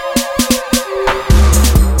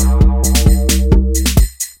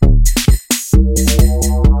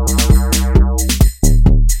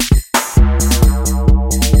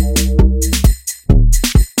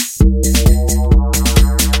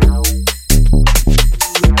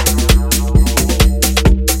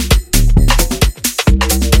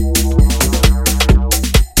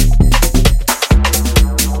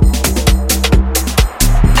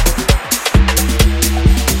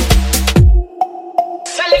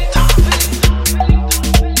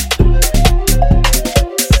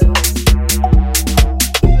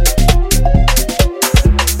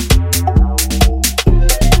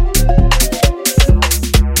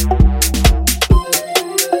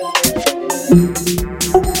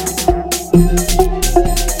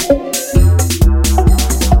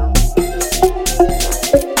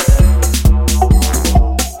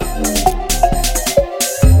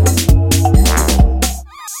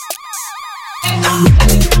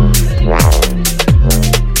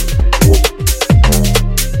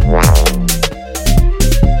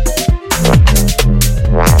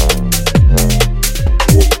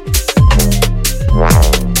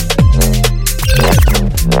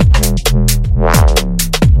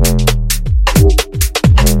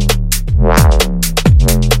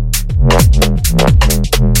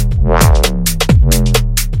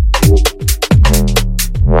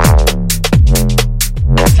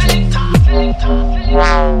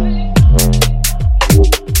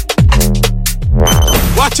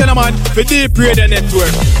 The Deep Radio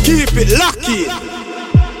Network. Keep it locked in.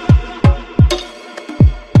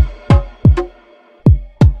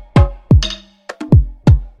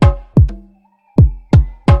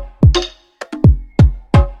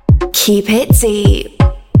 Keep it deep.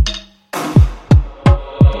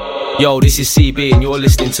 Yo, this is CB and you're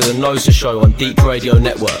listening to the NOSA Show on Deep Radio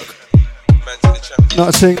Network. Not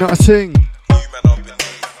a thing, not a thing.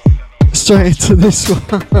 Straight into this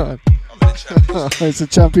one. It's a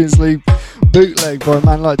Champions League bootleg by a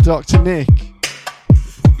man like Dr. Nick.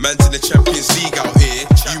 Man's in the Champions League out here.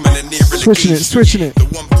 You man are near relegation. Switching it. The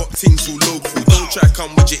one pop things all local. Don't try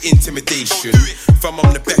come with your intimidation. Fam,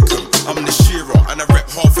 I'm the Beckham, I'm the Shearer, and I rep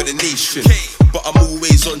half of the nation. But I'm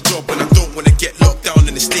always on job and I don't wanna get locked down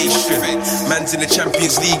in the station. Man's in the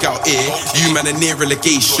Champions League out here. You man are near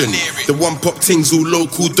relegation. The one pop things all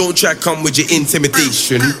local. Don't try come with your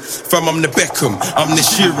intimidation. Fam, I'm the Beckham, I'm the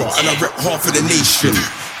Shearer, and I rep half of the nation.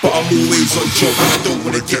 But I'm always on job and I don't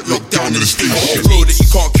wanna get locked down in the station. Flow that you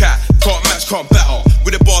can't cat, can't match, can't battle.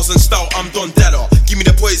 With the bars and style, I'm Don Dada. Give me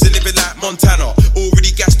the poison, living like Montana. Already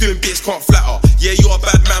gas doing bits, can't flatter. Yeah, you're a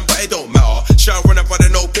bad man, but it don't matter. Shall run up by the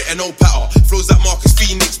no bit and no patter. Flows like Marcus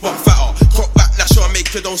Phoenix, but fatter. Cock back, now sure I make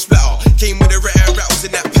it don't splatter. Came with the red and rattles in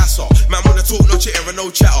that passer. Man wanna talk, no chitter and no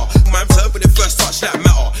chatter. Man hurt when the first touch that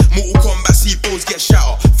matter. Mortal Kombat, see bones get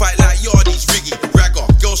shattered. Fight like yardies, riggy, ragger.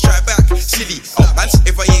 Girls try back, silly. Oh man,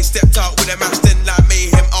 if I ain't stepped out with a match, then like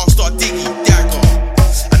mayhem, I'll start diggy, dagger.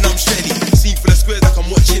 And I'm Shelly, see for the squares like I'm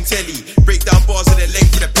watching telly. Break down bars of the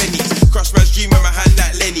length for the pennies. Crush man's dream in my hand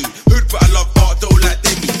like Lenny. Hood but I love art though like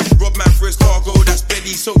Demi. Rob man for his cargo, that's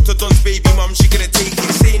belly. Soaked to Don's baby mum, she couldn't take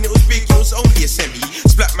it. Saying it was big, it was only a semi.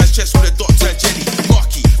 Splat man's chest with a dot turned jelly.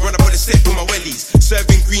 Marky, run up on the set with my wellies.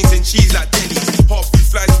 Serving greens and cheese like delis. Half food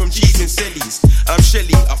flies from G's and Sellies. And I'm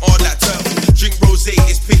Shelly, I'm all like turtle. Drink rosé,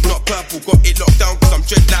 it's pink not purple. Got it locked down cause I'm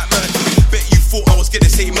dread like Murphy. Bet you thought I was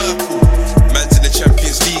gonna say Merkel. Man's in the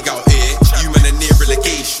Champions League out here. You man are near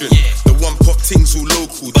relegation. The one pop things all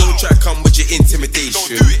local. Don't try come with your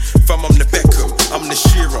intimidation. Fam, I'm the Beckham, I'm the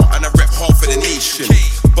Shearer, and I rep half of the nation.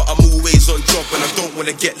 But I'm always on job and I don't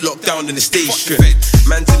wanna get locked down in the station.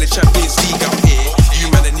 Man's in the Champions League out here. You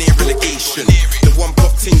man are near relegation. The one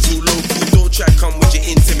pop things all local. Don't try come with your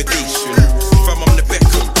intimidation. Fam, I'm the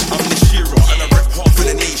Beckham, I'm the Shearer, and I rep half of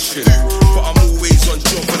the nation. But I'm always on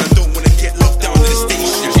job and I don't wanna get locked down in the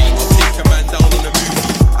station. I'll take a man down on a movie.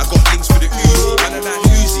 I got links for the Uzi, man I'm like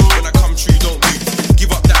Uzi. When I come true, don't move.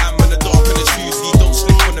 Give up the ham and the dark and the Susie. Don't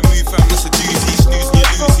slip on the move, fam, it's a doozy. Snooze me,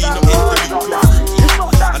 losey, not in the loop.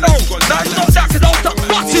 I know you got that, not that, cause I'll stop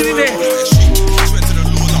busting in it. Swear to the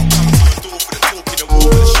Lord, I'll come to the door for the talking and walk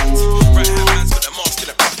for the shit. Right hand man's got the mask in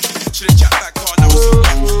the back. Should've chat back hard, now it's all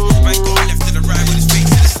back. Man got left to the right with his face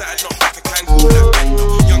to the side, not like a kangaroo, like bender.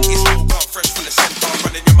 Young is no car, fresh from the centre.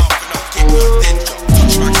 Running your mouth and I'll get your danger.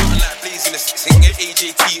 Touch back, something like blazing the sing it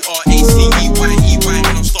AJTRACEYEY.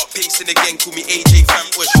 And I'll start pacing again, call me AJ fam.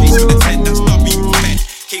 Was chase with the 10, that's W men.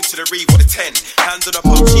 Came to the rave with a 10. Hands on the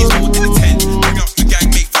pump, she's holding a 10. Bring up the gang,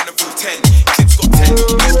 make fun of all 10. Clips got 10,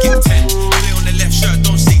 let's get 10. Play on the left shirt,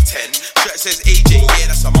 don't say 10. Shirt says AJ, yeah,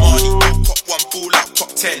 that's a Marnie. Don't pop one ball out,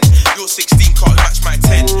 pop 10. Your 16 can't match my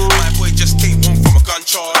 10. My boy just came home from a gun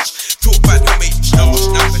charge. Talk bad, don't make me charge.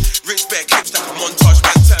 Now rinse bare clips like a montage.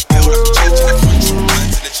 Man, turn pale like a change in the control.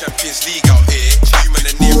 Man's in the Champions League out here. You man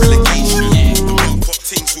are near relegation. The one pop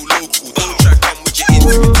things all local. Don't try come with your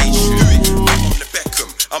intimidation. I'm the Beckham,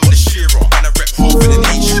 I'm the Shearer, and I rep half of the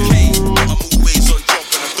nation. But I'm always on job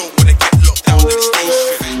and I don't wanna get locked down in the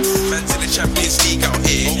station. Man's in the Champions League out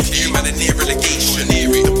here. You man are near relegation.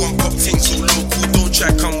 The one pop things all local. Don't try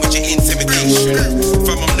come with your intimidation.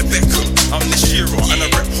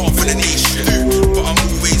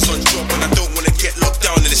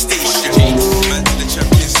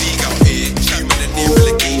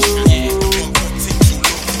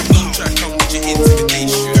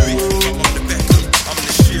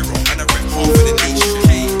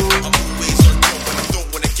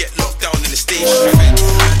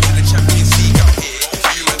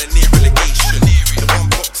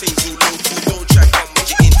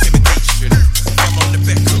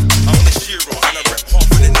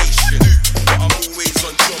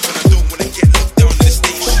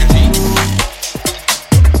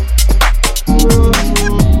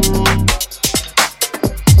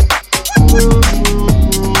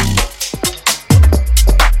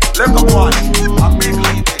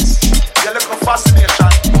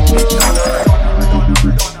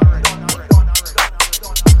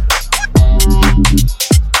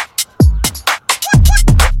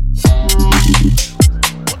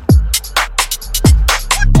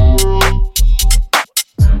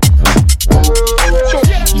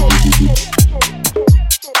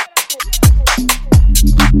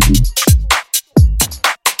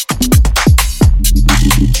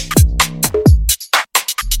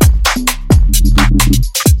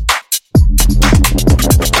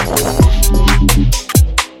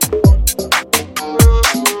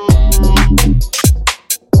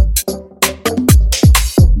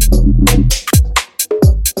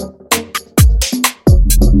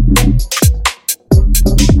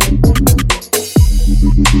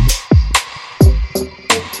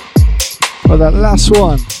 that last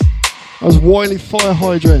one. That was Wiley Fire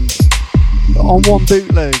Hydrant. The ON1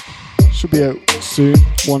 bootleg. Should be out soon,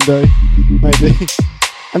 one day, maybe.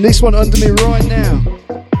 And this one under me right now.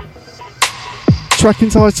 Track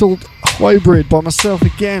entitled Hybrid by myself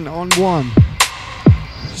again, ON1.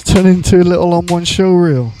 It's turned into a little ON1 show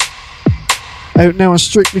reel. Out now on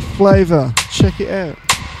Strictly Flavour. Check it out.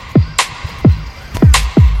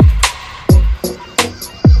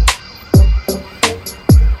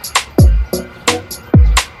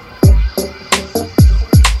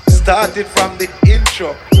 Started from the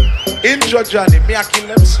intro. Intro Johnny, me I kill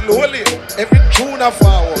them slowly. Every tune I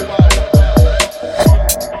forward.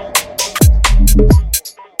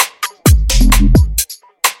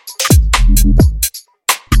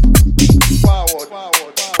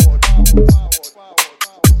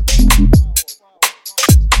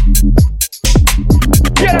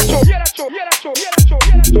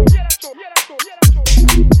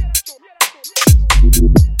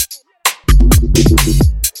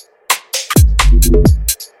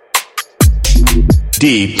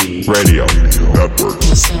 Deep Radio Network.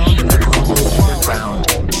 The sound of the underground.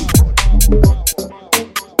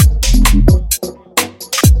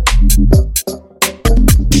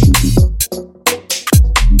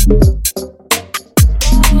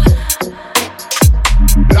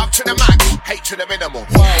 Love to the max, hate to the minimal.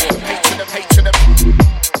 Hate to the, hate to the,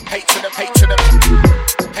 hate to the, hate to the,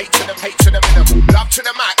 hate to the, hate to the minimal. Love to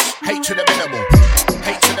the max, hate to the minimal.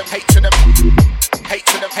 Hate to the, hate to the, hate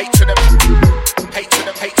to the, hate to the, hate to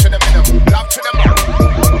the, hate to the minimal. Love to the max.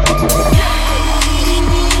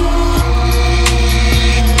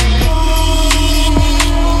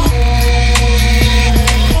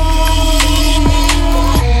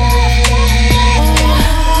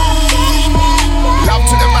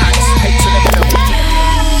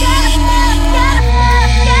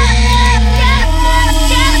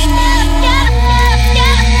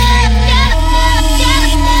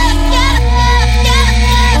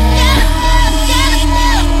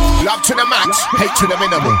 To the max, hate to the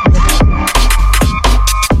minimal.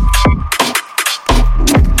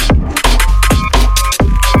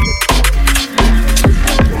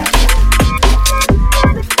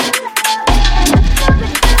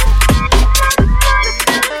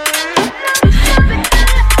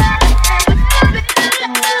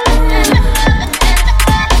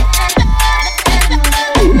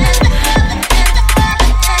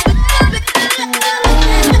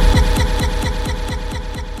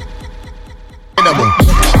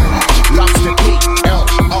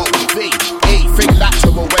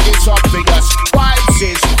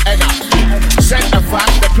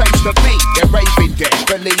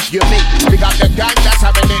 Believe you me, we got the gang that's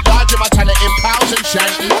having it large, my talent in pounds and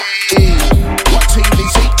shanty. What team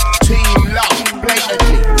is he? Team love,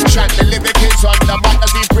 blatantly. Shant the lyric is on the mic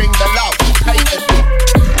as we bring the love, patently.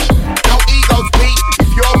 No egos be,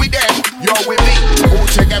 if you're with them, you're with me. All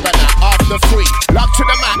together now, after free. Love to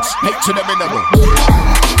the max, hate to the minimal.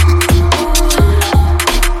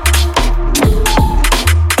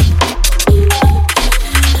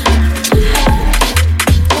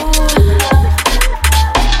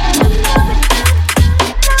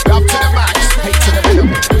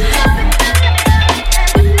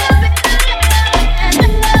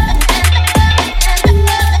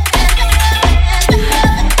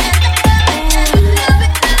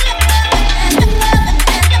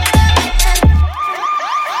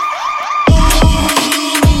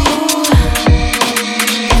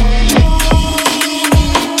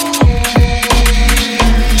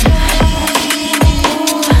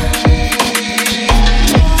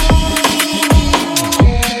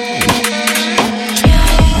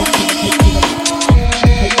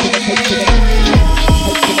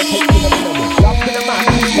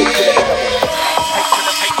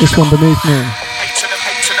 This one beneath me.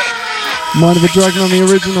 Mind of a Dragon on the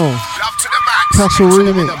original. Castle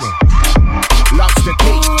remix.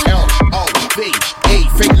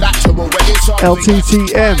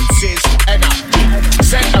 LTTM.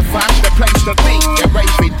 Send a fan, the place to be. They're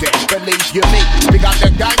raving there, believe you me. We got the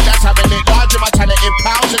gang that's having it large, my talent in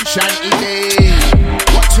pounds and shanty.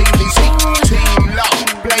 What team is he? Team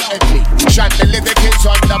love, blatantly. Shant the lyric is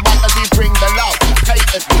on the mic as we bring the love,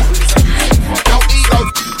 patently. No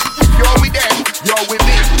egos, you're with them, you're with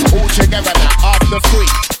me. All together now, after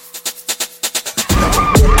free.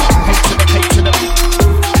 Hate to the, hate to the,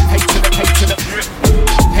 hate to the, hate to the,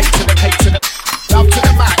 hate to the, hate to the, love to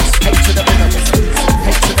the max, hate to the minimum.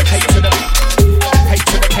 Hate to the, hate to the, hate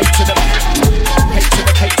to the, hate to the, hate to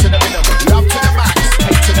the, hate to the minimum. Love to the max,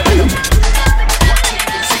 hate to the minimum. What team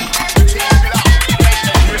is he? Team love, hate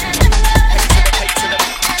to the, hate to the, hate to the,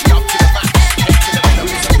 love to the max, hate to the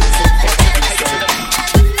minimum. Hate to the, hate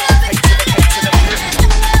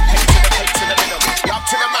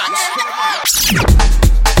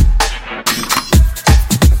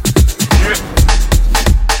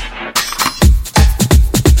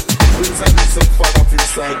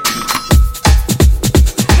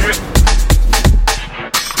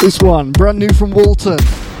This one, brand new from Walton.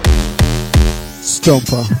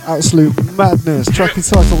 Stomper, absolute madness. Track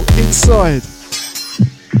entitled Inside.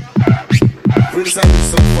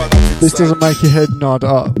 This doesn't make your head nod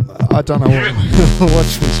up. I don't know what.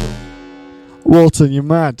 Watch this one. Walton, you're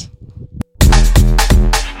mad.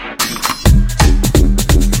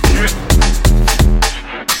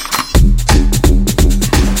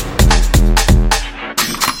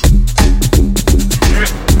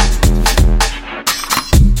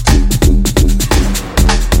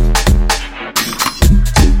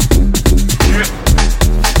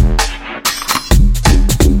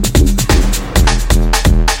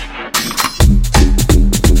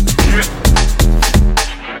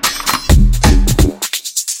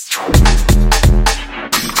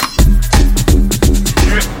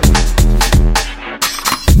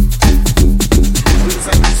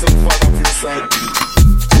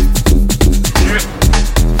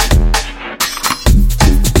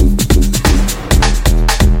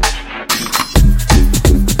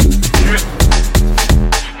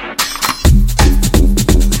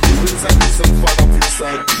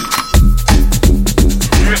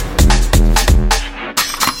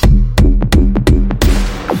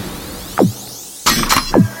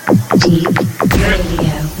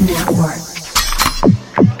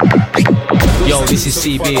 This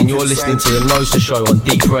is CB and you're listening to the NOSA Show on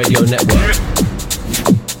Deep Radio Network.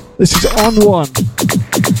 This is ON1,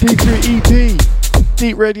 D3 EP,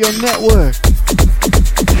 Deep Radio Network.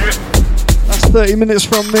 That's 30 minutes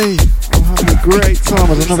from me. I'm having a great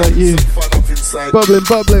time, I don't know about you. Bubbling,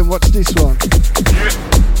 bubbling, watch this one.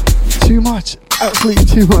 Too much, absolutely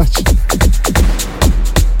too much.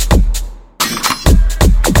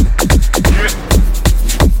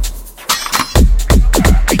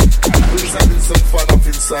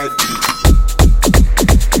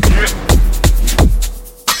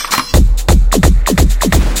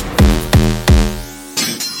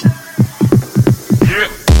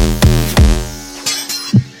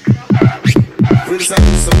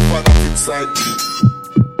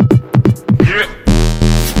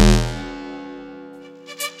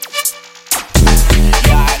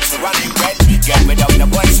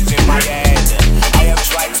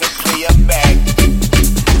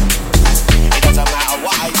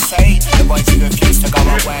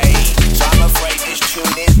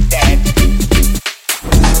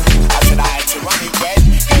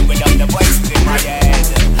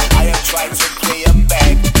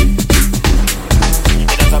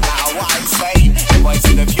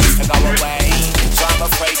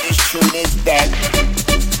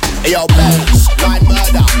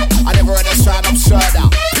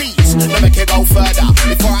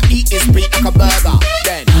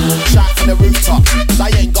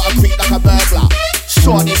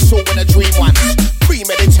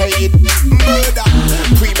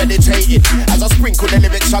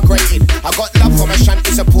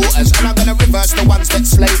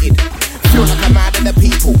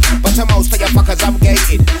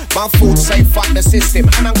 System,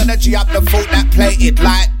 and I'm gonna G up the foot that play it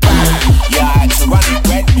like that. Yeah, I had to run it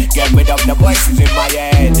red, get rid of the voices in my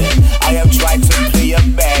head. I have tried to play a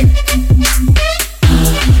beg.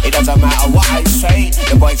 It doesn't matter what I say,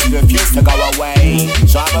 the voices refuse to go away.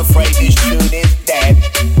 So I'm afraid this tune is dead.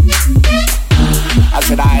 I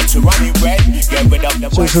said I had to run it red, get rid of the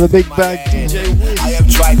voices in my head. So for the big bag DJ Wiz. I have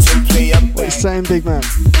tried to play a beg. What are you saying, big man?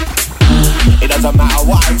 It doesn't matter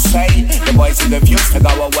what I say, the voices refuse to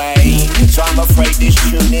go away. So I'm afraid this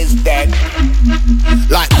tune is dead.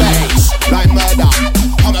 Like bass, like murder,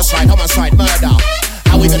 homicide, homicide, murder.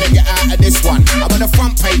 How we gonna get out of this one? I'm on the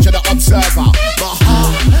front page of the Observer. My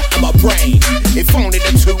heart and my brain, if only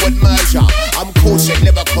the two would merge. I'm causing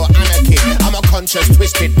lyrical anarchy, I'm a conscious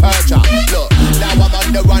twisted purger. Look, now I'm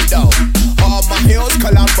on the run though. On my heels,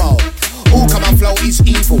 Columbo. All come and flow is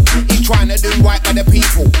evil. He's trying to do right by the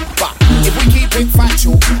people. But if we keep it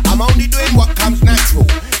factual, I'm only doing what comes natural.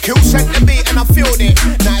 Kill sent the beat and I feel it.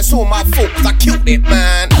 Now it's all my fault cause I killed it,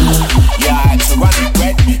 man. Yeah, I had to run it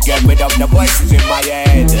red, get rid of the voices in my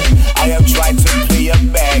head. I have tried to play a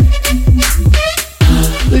beg.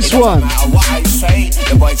 This one. No matter what I say,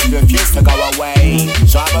 the voices refuse to go away.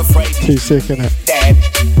 So I'm afraid too sick, innit? Dead.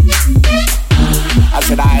 I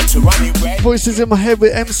said I had to run it red. Voices in my head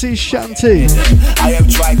with MC Shanty. I have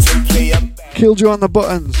tried to play a beg. Killed you on the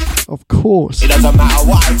buttons, of course. It doesn't matter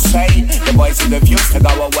what I say, the voices refuse to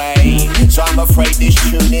go away. So I'm afraid this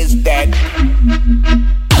tune is dead.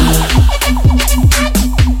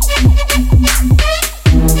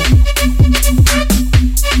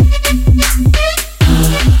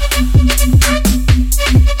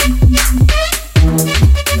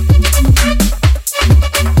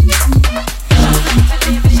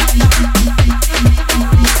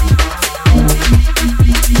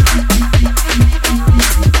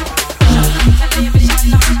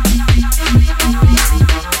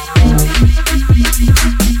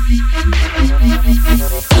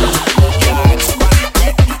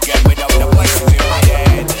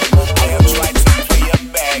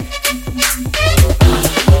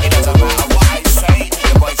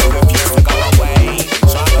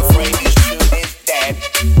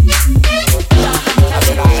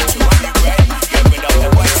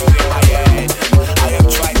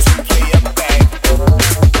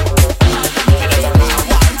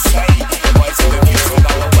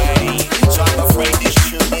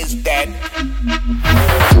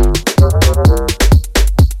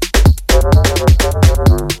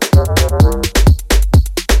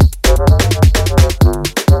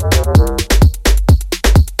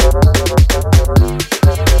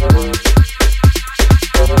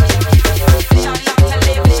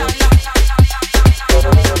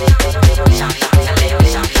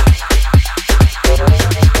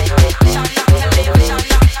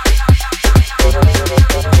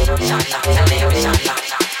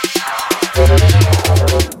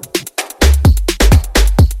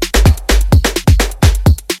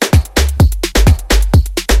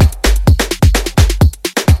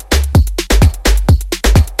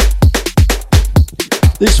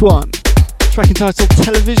 This one, track entitled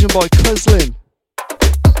Television by Cuslin.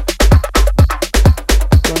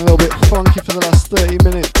 Going a little bit funky for the last 30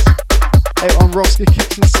 minutes. Out on Roska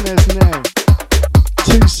kicks and snares now.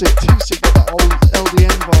 Too sick, got that old LDN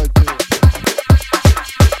vibe to it.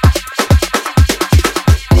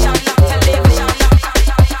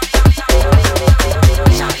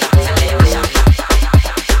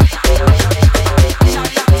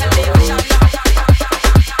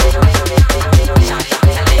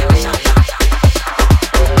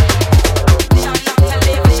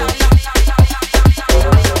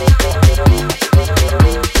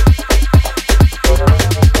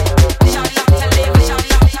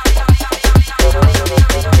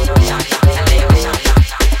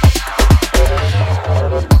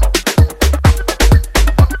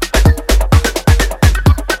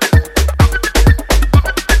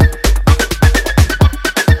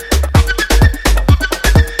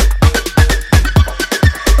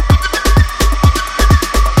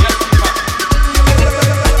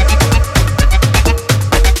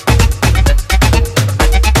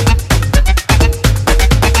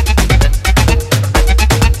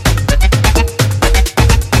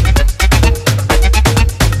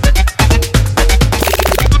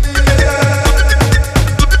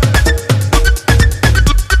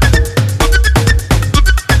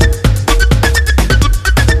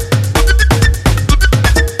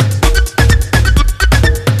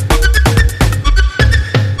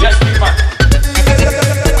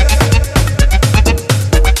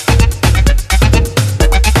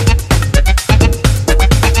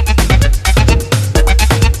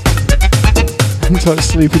 Like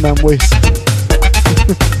Sleepy Man Whisk.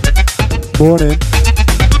 Morning.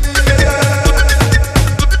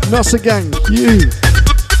 NOSA Gang, you.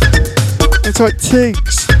 It's like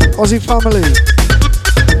Tiggs, Aussie Family.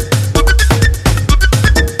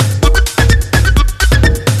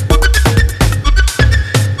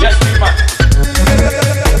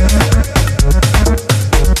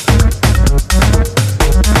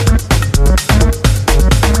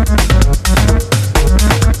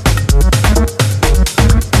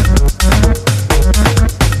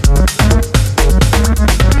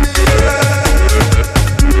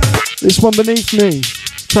 This one beneath me,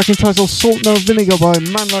 track entitled Salt No Vinegar by a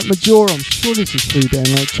man like Majora. I'm sure this is free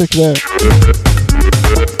download, check it out.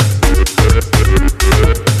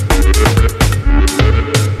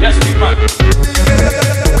 Yes, we might.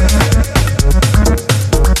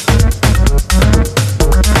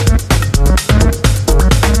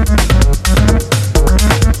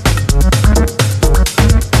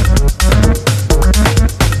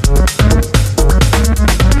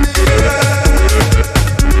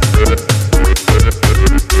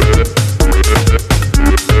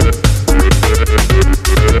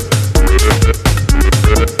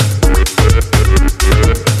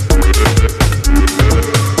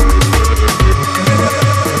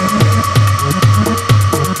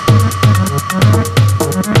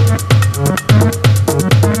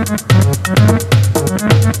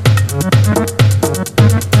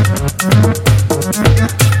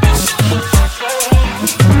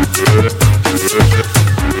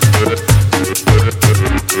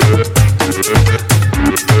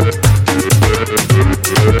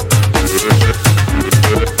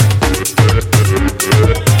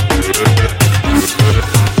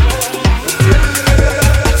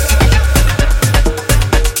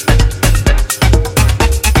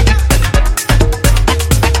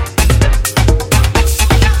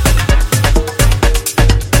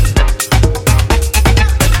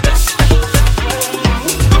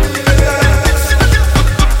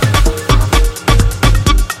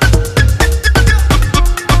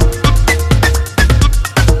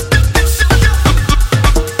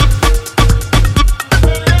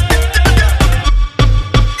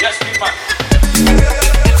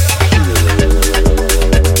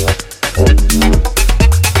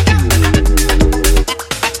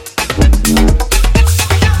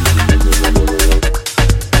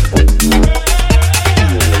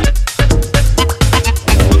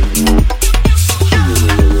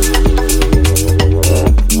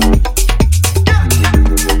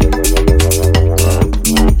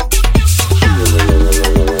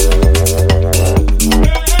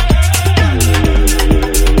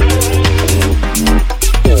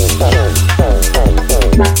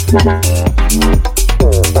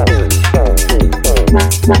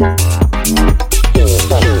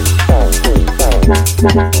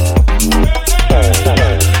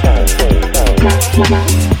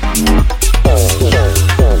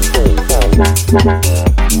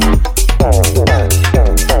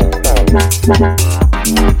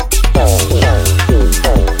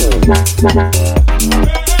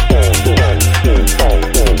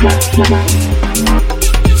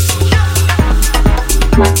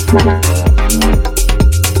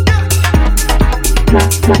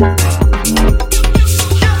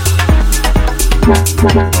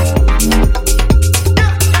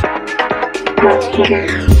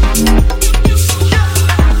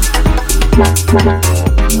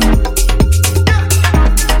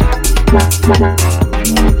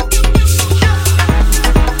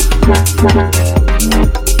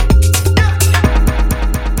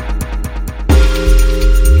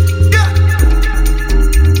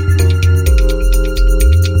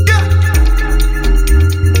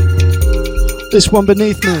 This one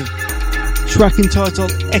beneath me, track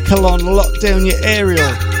entitled Echelon, Lock Down Your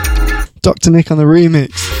Aerial. Dr. Nick on the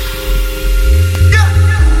remix.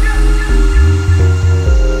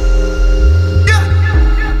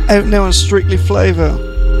 Out now on Strictly Flavour.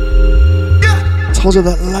 Told you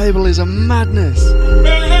that label is a madness.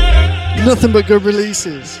 Nothing but good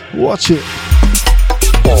releases. Watch it.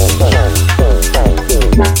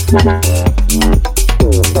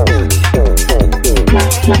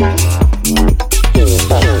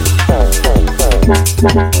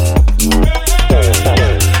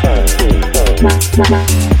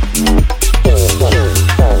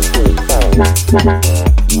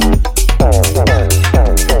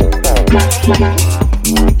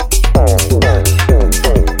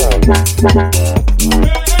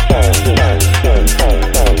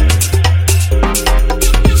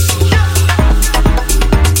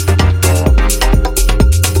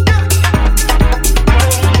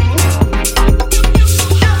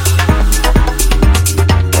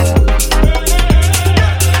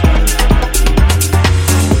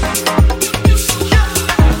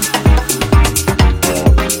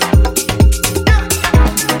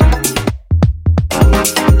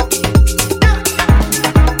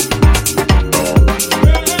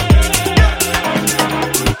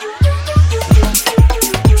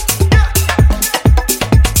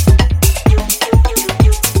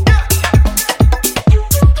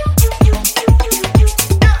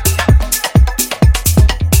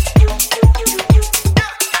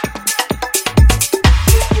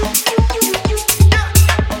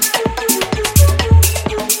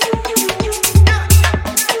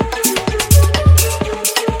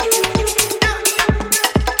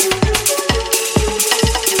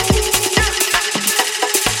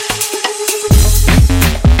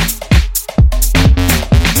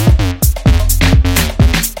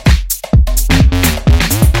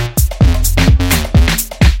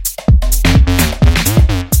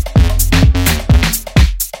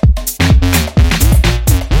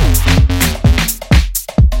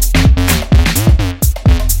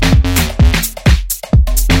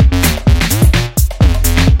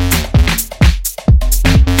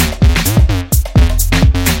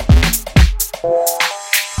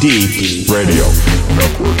 Deep Radio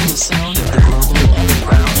Network. The sound of the global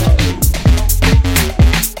underground.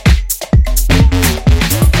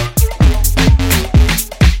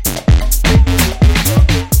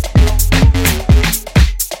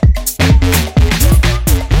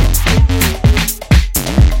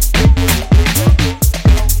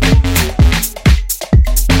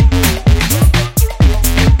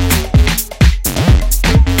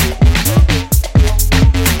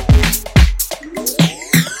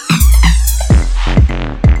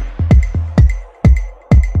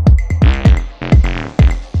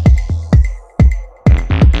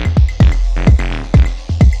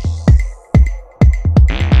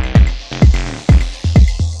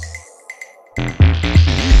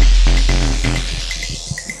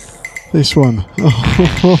 This one.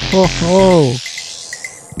 Oh.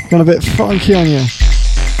 Gone a bit funky on you.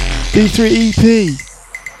 D3 EP.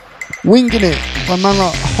 Winging It by man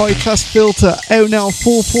like High Class Filter. Out now on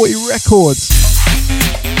 440 Records.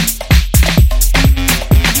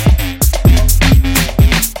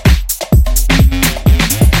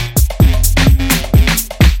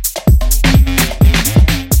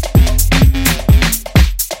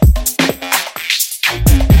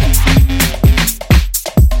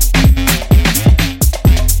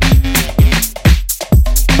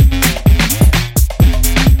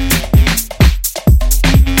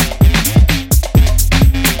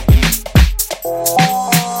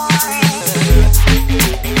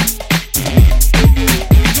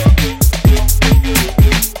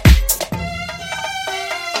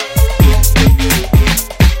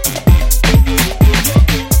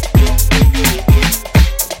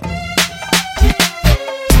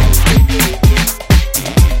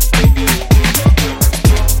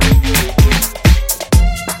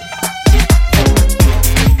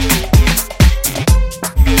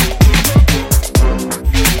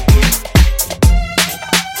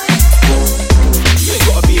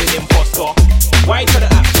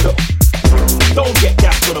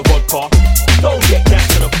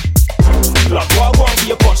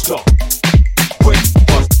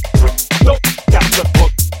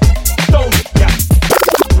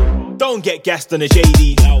 get gassed on a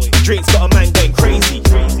JD. Drinks got a man going crazy.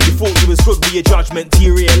 You thought you was good with your judgment till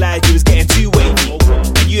you realised you was getting too wavy.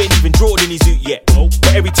 And you ain't even drawn any zoot yet,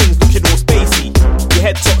 but everything's looking all spacey. Your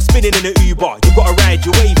head top spinning in an Uber, you gotta ride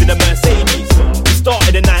your wave in a Mercedes. You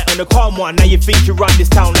started the night on a calm one, now you think you run this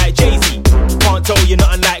town like Jay-Z. Can't tell you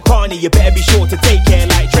nothing like Carney, you better be sure to take care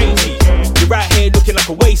like Tracy. You're right here looking like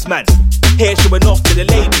a waste man, hair showing off to the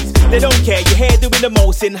ladies. They don't care, your hair doing the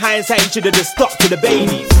most. In hindsight, you should've just stuck to the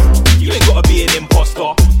babies. You ain't gotta be an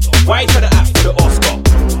imposter. Why you try to act for the Oscar?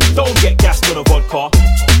 Don't get gassed on a vodka.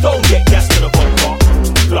 Don't get gassed on a vodka.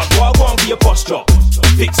 Blood, what I want for your posture.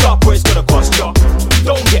 Fix up or it's gonna cost ya.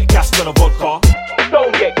 Don't get gassed on a vodka.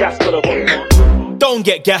 Don't get gassed on a vodka. Don't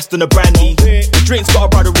get gassed on a brandy. The drink's got a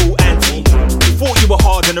brother rule anti. You thought you were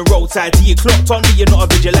hard on the roadside till you clocked on that you're not a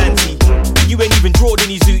vigilante. You ain't even drawed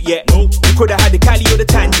any zoot yet. You could've had the Cali or the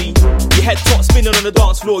Tangy. Your head top spinning on the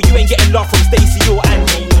dance floor. You ain't getting love from Stacey or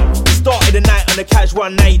Angie. Started the night on a cash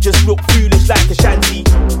one night, just look foolish like a shanty.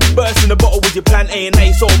 Burst in the bottle with your plan A and A,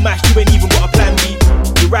 so mashed you ain't even got a plan B.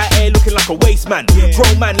 You're right here looking like a waste man,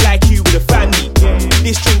 grown man like you with a family.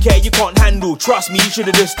 This drink here you can't handle, trust me, you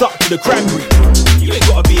should've just stuck to the cranberry. You ain't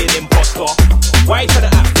gotta be an imposter. Why you trying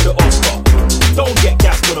to act for the Oscar? Don't get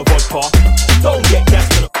gassed on a vodka. Don't get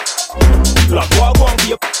gassed on a blood. What I want for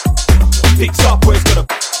your fix up or it's gonna.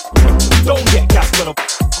 Don't get gassed on a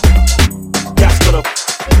gassed on a.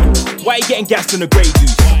 Why you getting gassed on a grey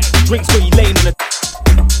goose? Drinks where you laying in a.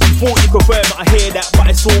 You thought you confirm I hear that, but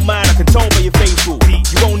it's all mine. I can tell by your facial.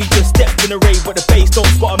 You only just stepped in a rave, but the bass don't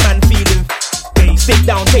spot a man feeling. Sit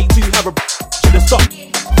down, take two, have a. Should've stopped.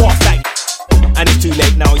 Pass like. And it's too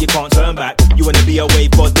late now, you can't turn back. You wanna be a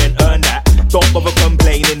wave god, then earn that. Don't bother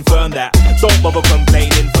complaining, firm that. Don't bother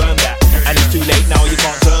complaining, firm that. And it's too late now, you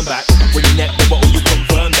can't turn back. When you net the bottle, you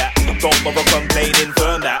confirm that. Don't bother complaining,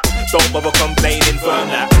 firm that. Don't bother complaining, firm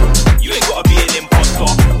that. You ain't gotta be an imposter.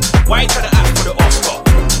 Why you tryna act for the Oscar?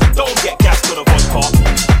 Don't get gassed on a vodka.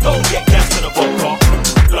 Don't get gassed on a vodka.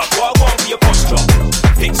 Blood, what I want for your posture.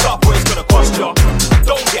 Fix up or it's gonna cost ya.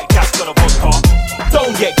 Don't get gassed on a vodka.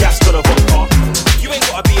 Don't get gassed on a vodka. You ain't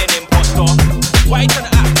gotta be an imposter. Why you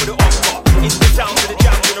tryna act for the Oscar? It's the sound of the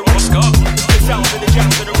jams and the Roscar. The sound of the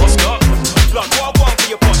jams and the Roscar. Blood, what I want for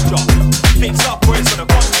your posture. Fix up or it's gonna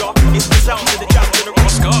cost ya. It's the sound of the jams and the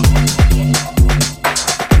Roscar.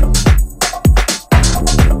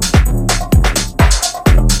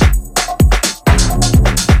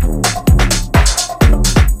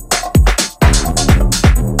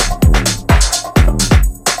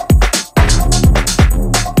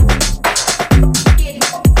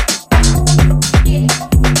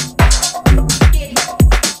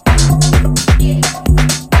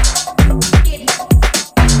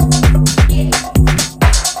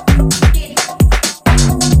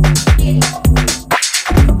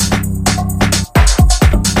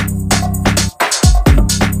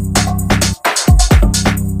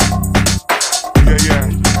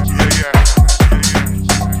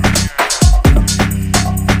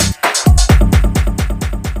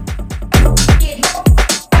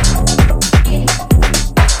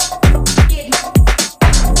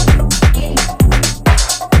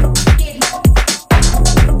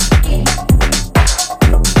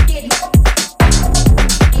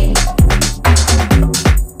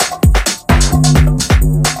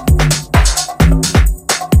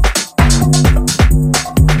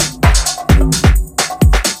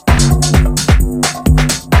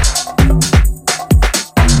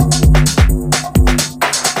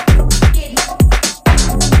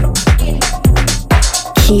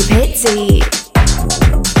 Keep it sweet.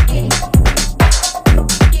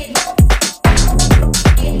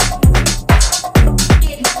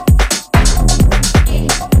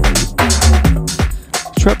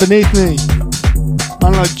 Track Beneath Me.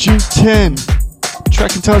 Man like Duke 10.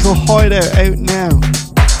 Track entitled Hideout, out now.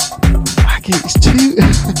 Aggie, it's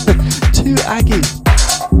too aggy.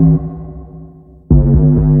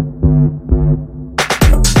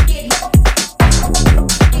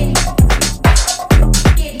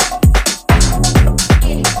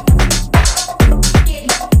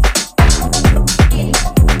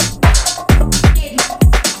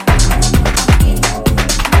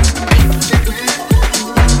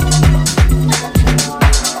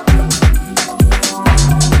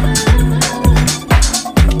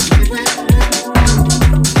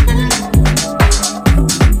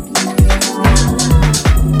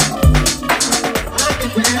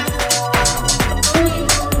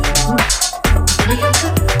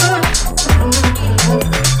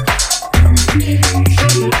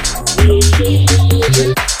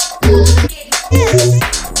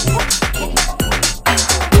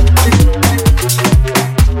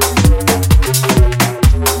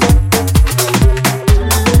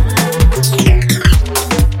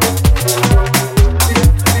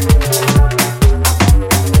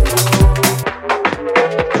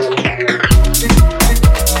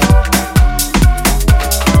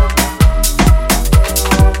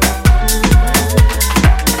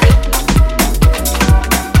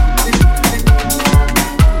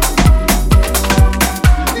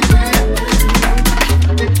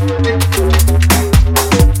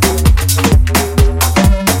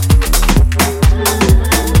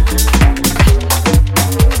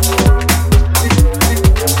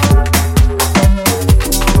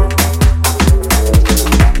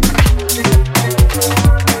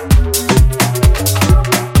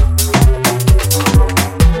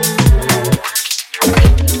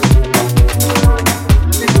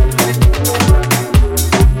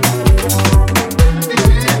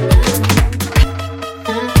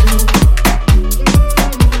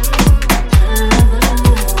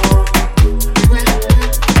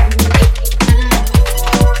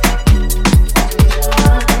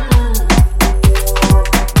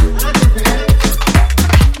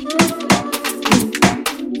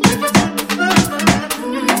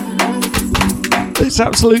 This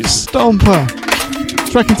absolute stomper.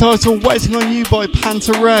 Track entitled Waiting on You by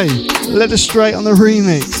Panta Ray. Led us straight on the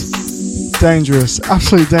remix. Dangerous,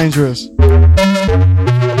 absolutely dangerous.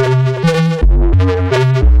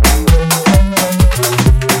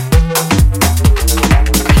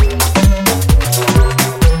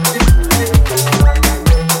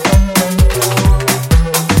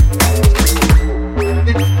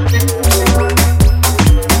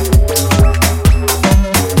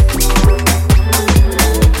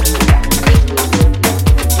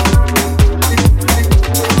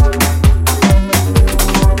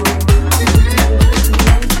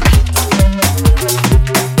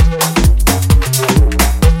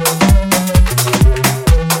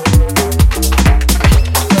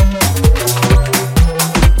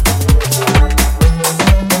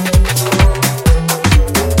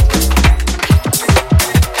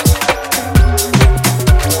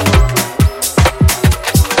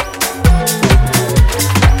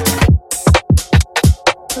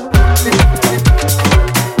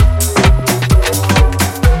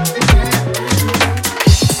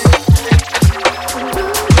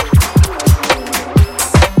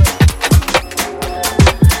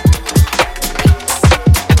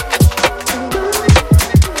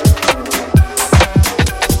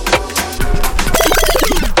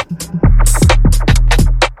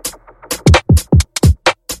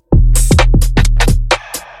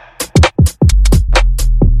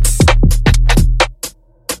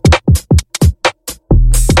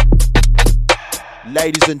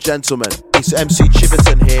 Ladies and gentlemen, it's MC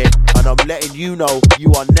Chiverton here, and I'm letting you know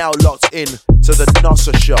you are now locked in to the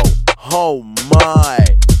NOSA Show. Oh my!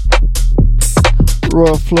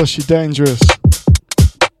 Royal Flush, you're dangerous.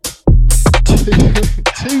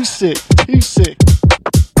 Too sick, too sick.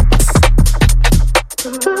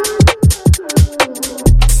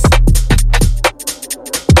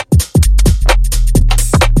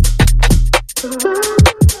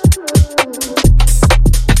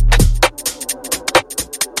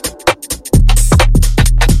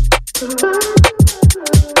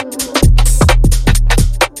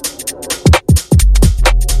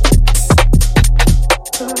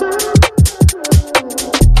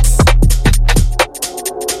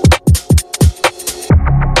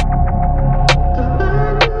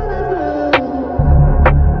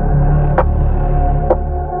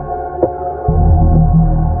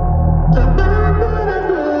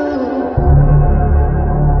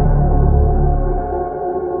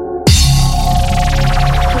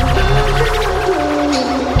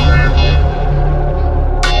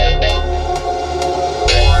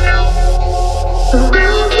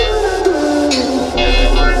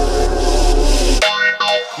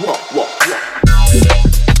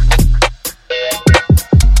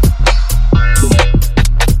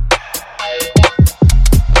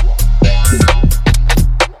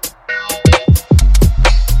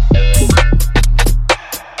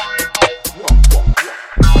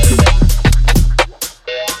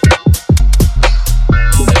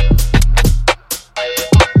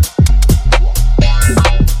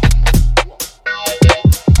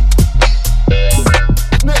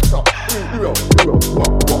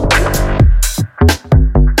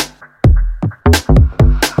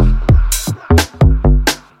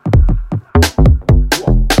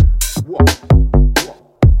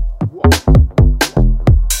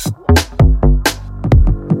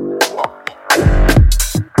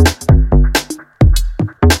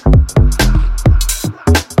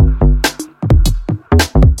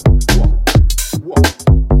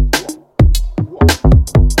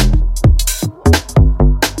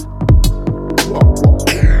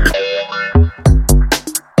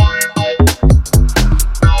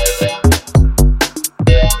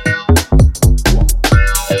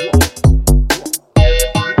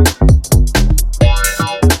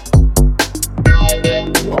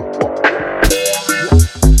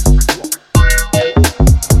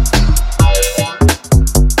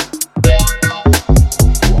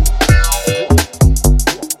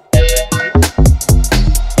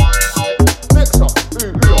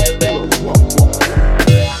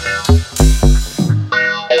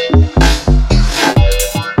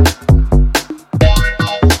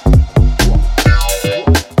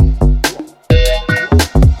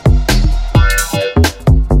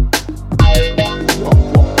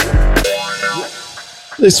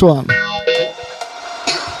 This one,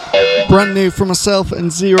 brand new from myself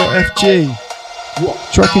and Zero FG,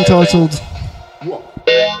 track entitled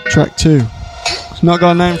Track 2. Not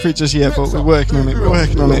got a name for it just yet, but we're working on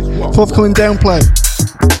it, Forthcoming downplay.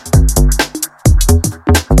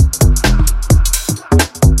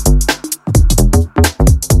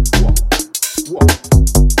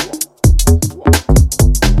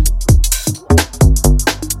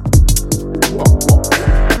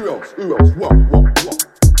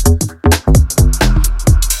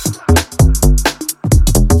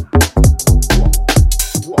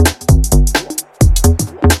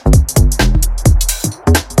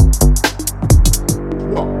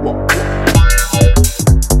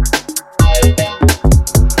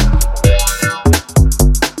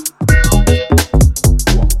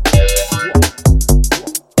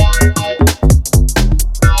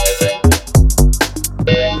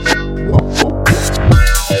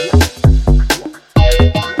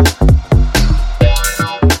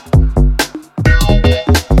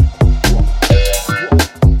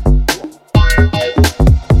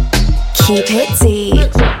 Keep it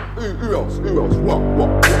deep.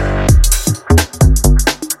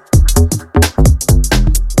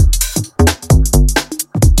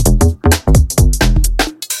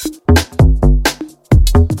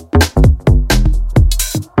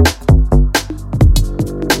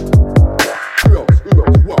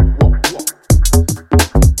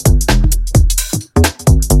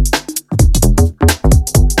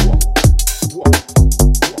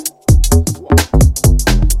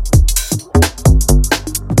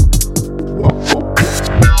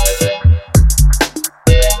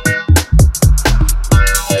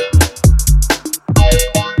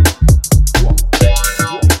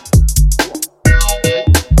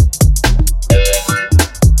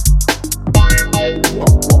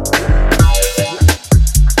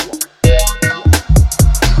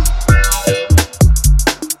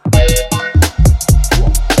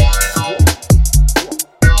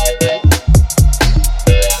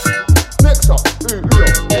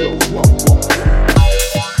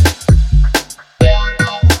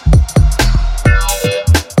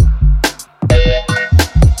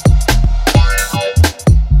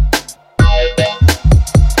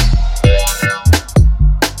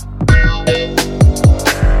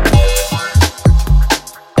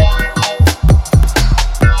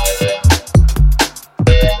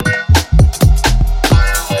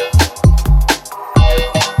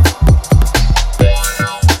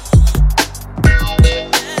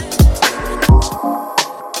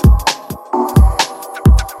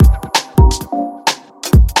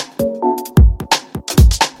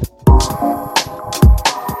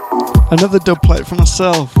 Another dub plate for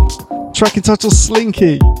myself. Track entitled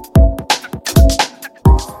Slinky.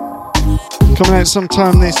 Coming out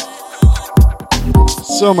sometime this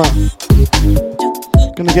summer.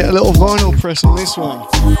 Gonna get a little vinyl press on this one.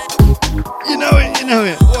 You know it, you know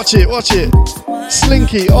it. Watch it, watch it.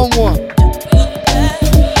 Slinky ON1.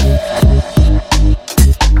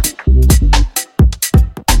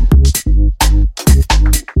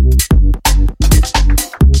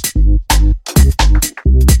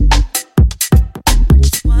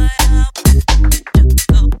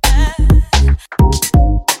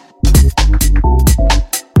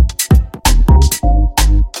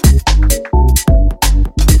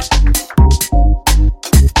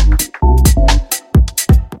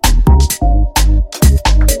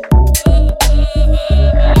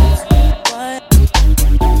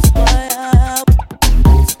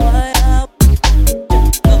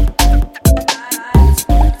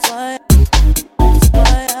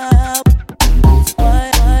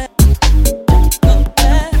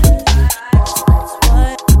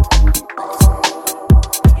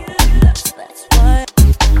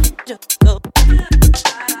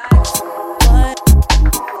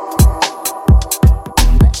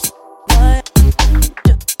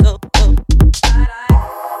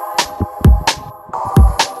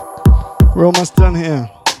 We're almost done here.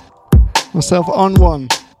 Myself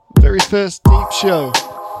ON1. Very first deep show.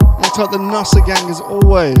 Hang tight the NOSA gang as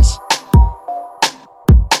always.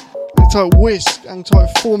 Hang tight Whisk. Hang tight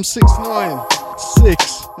Form 69.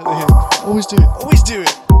 6 at the end. Always do it. Always do it.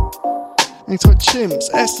 Hang tight Chimps.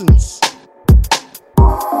 Essence.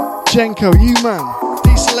 Jenko. U-Man.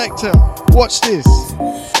 D-Selector. Watch this.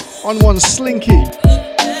 ON1 Slinky.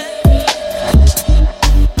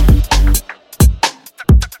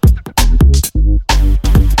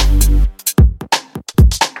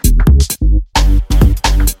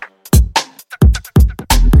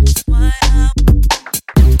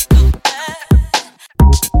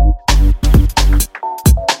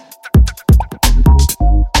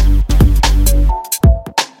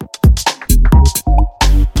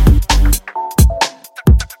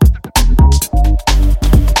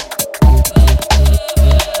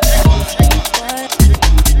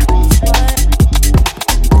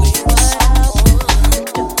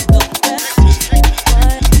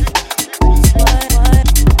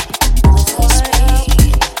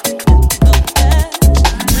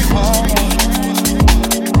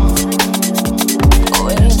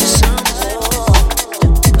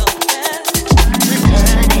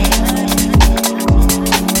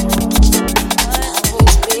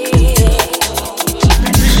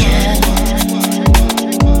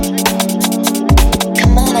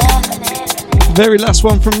 Very last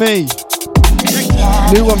one from me.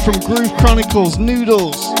 New one from Groove Chronicles,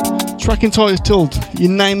 Noodles. Track entitled You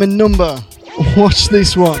Name a Number. Watch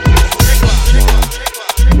this one.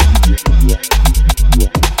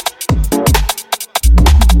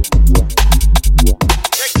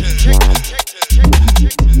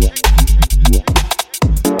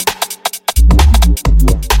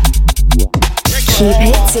 Keep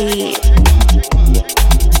it deep.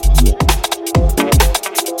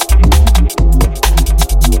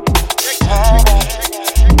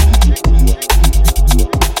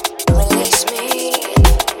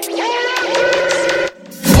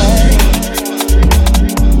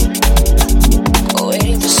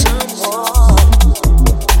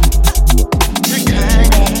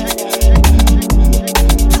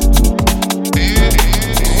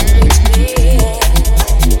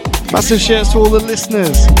 Massive shouts to all the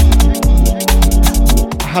listeners.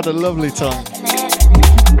 I had a lovely time.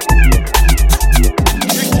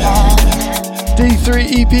 D3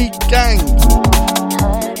 EP gang.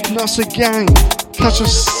 NOSA gang. Catch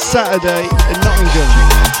us Saturday in Nottingham.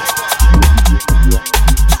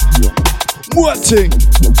 What ting?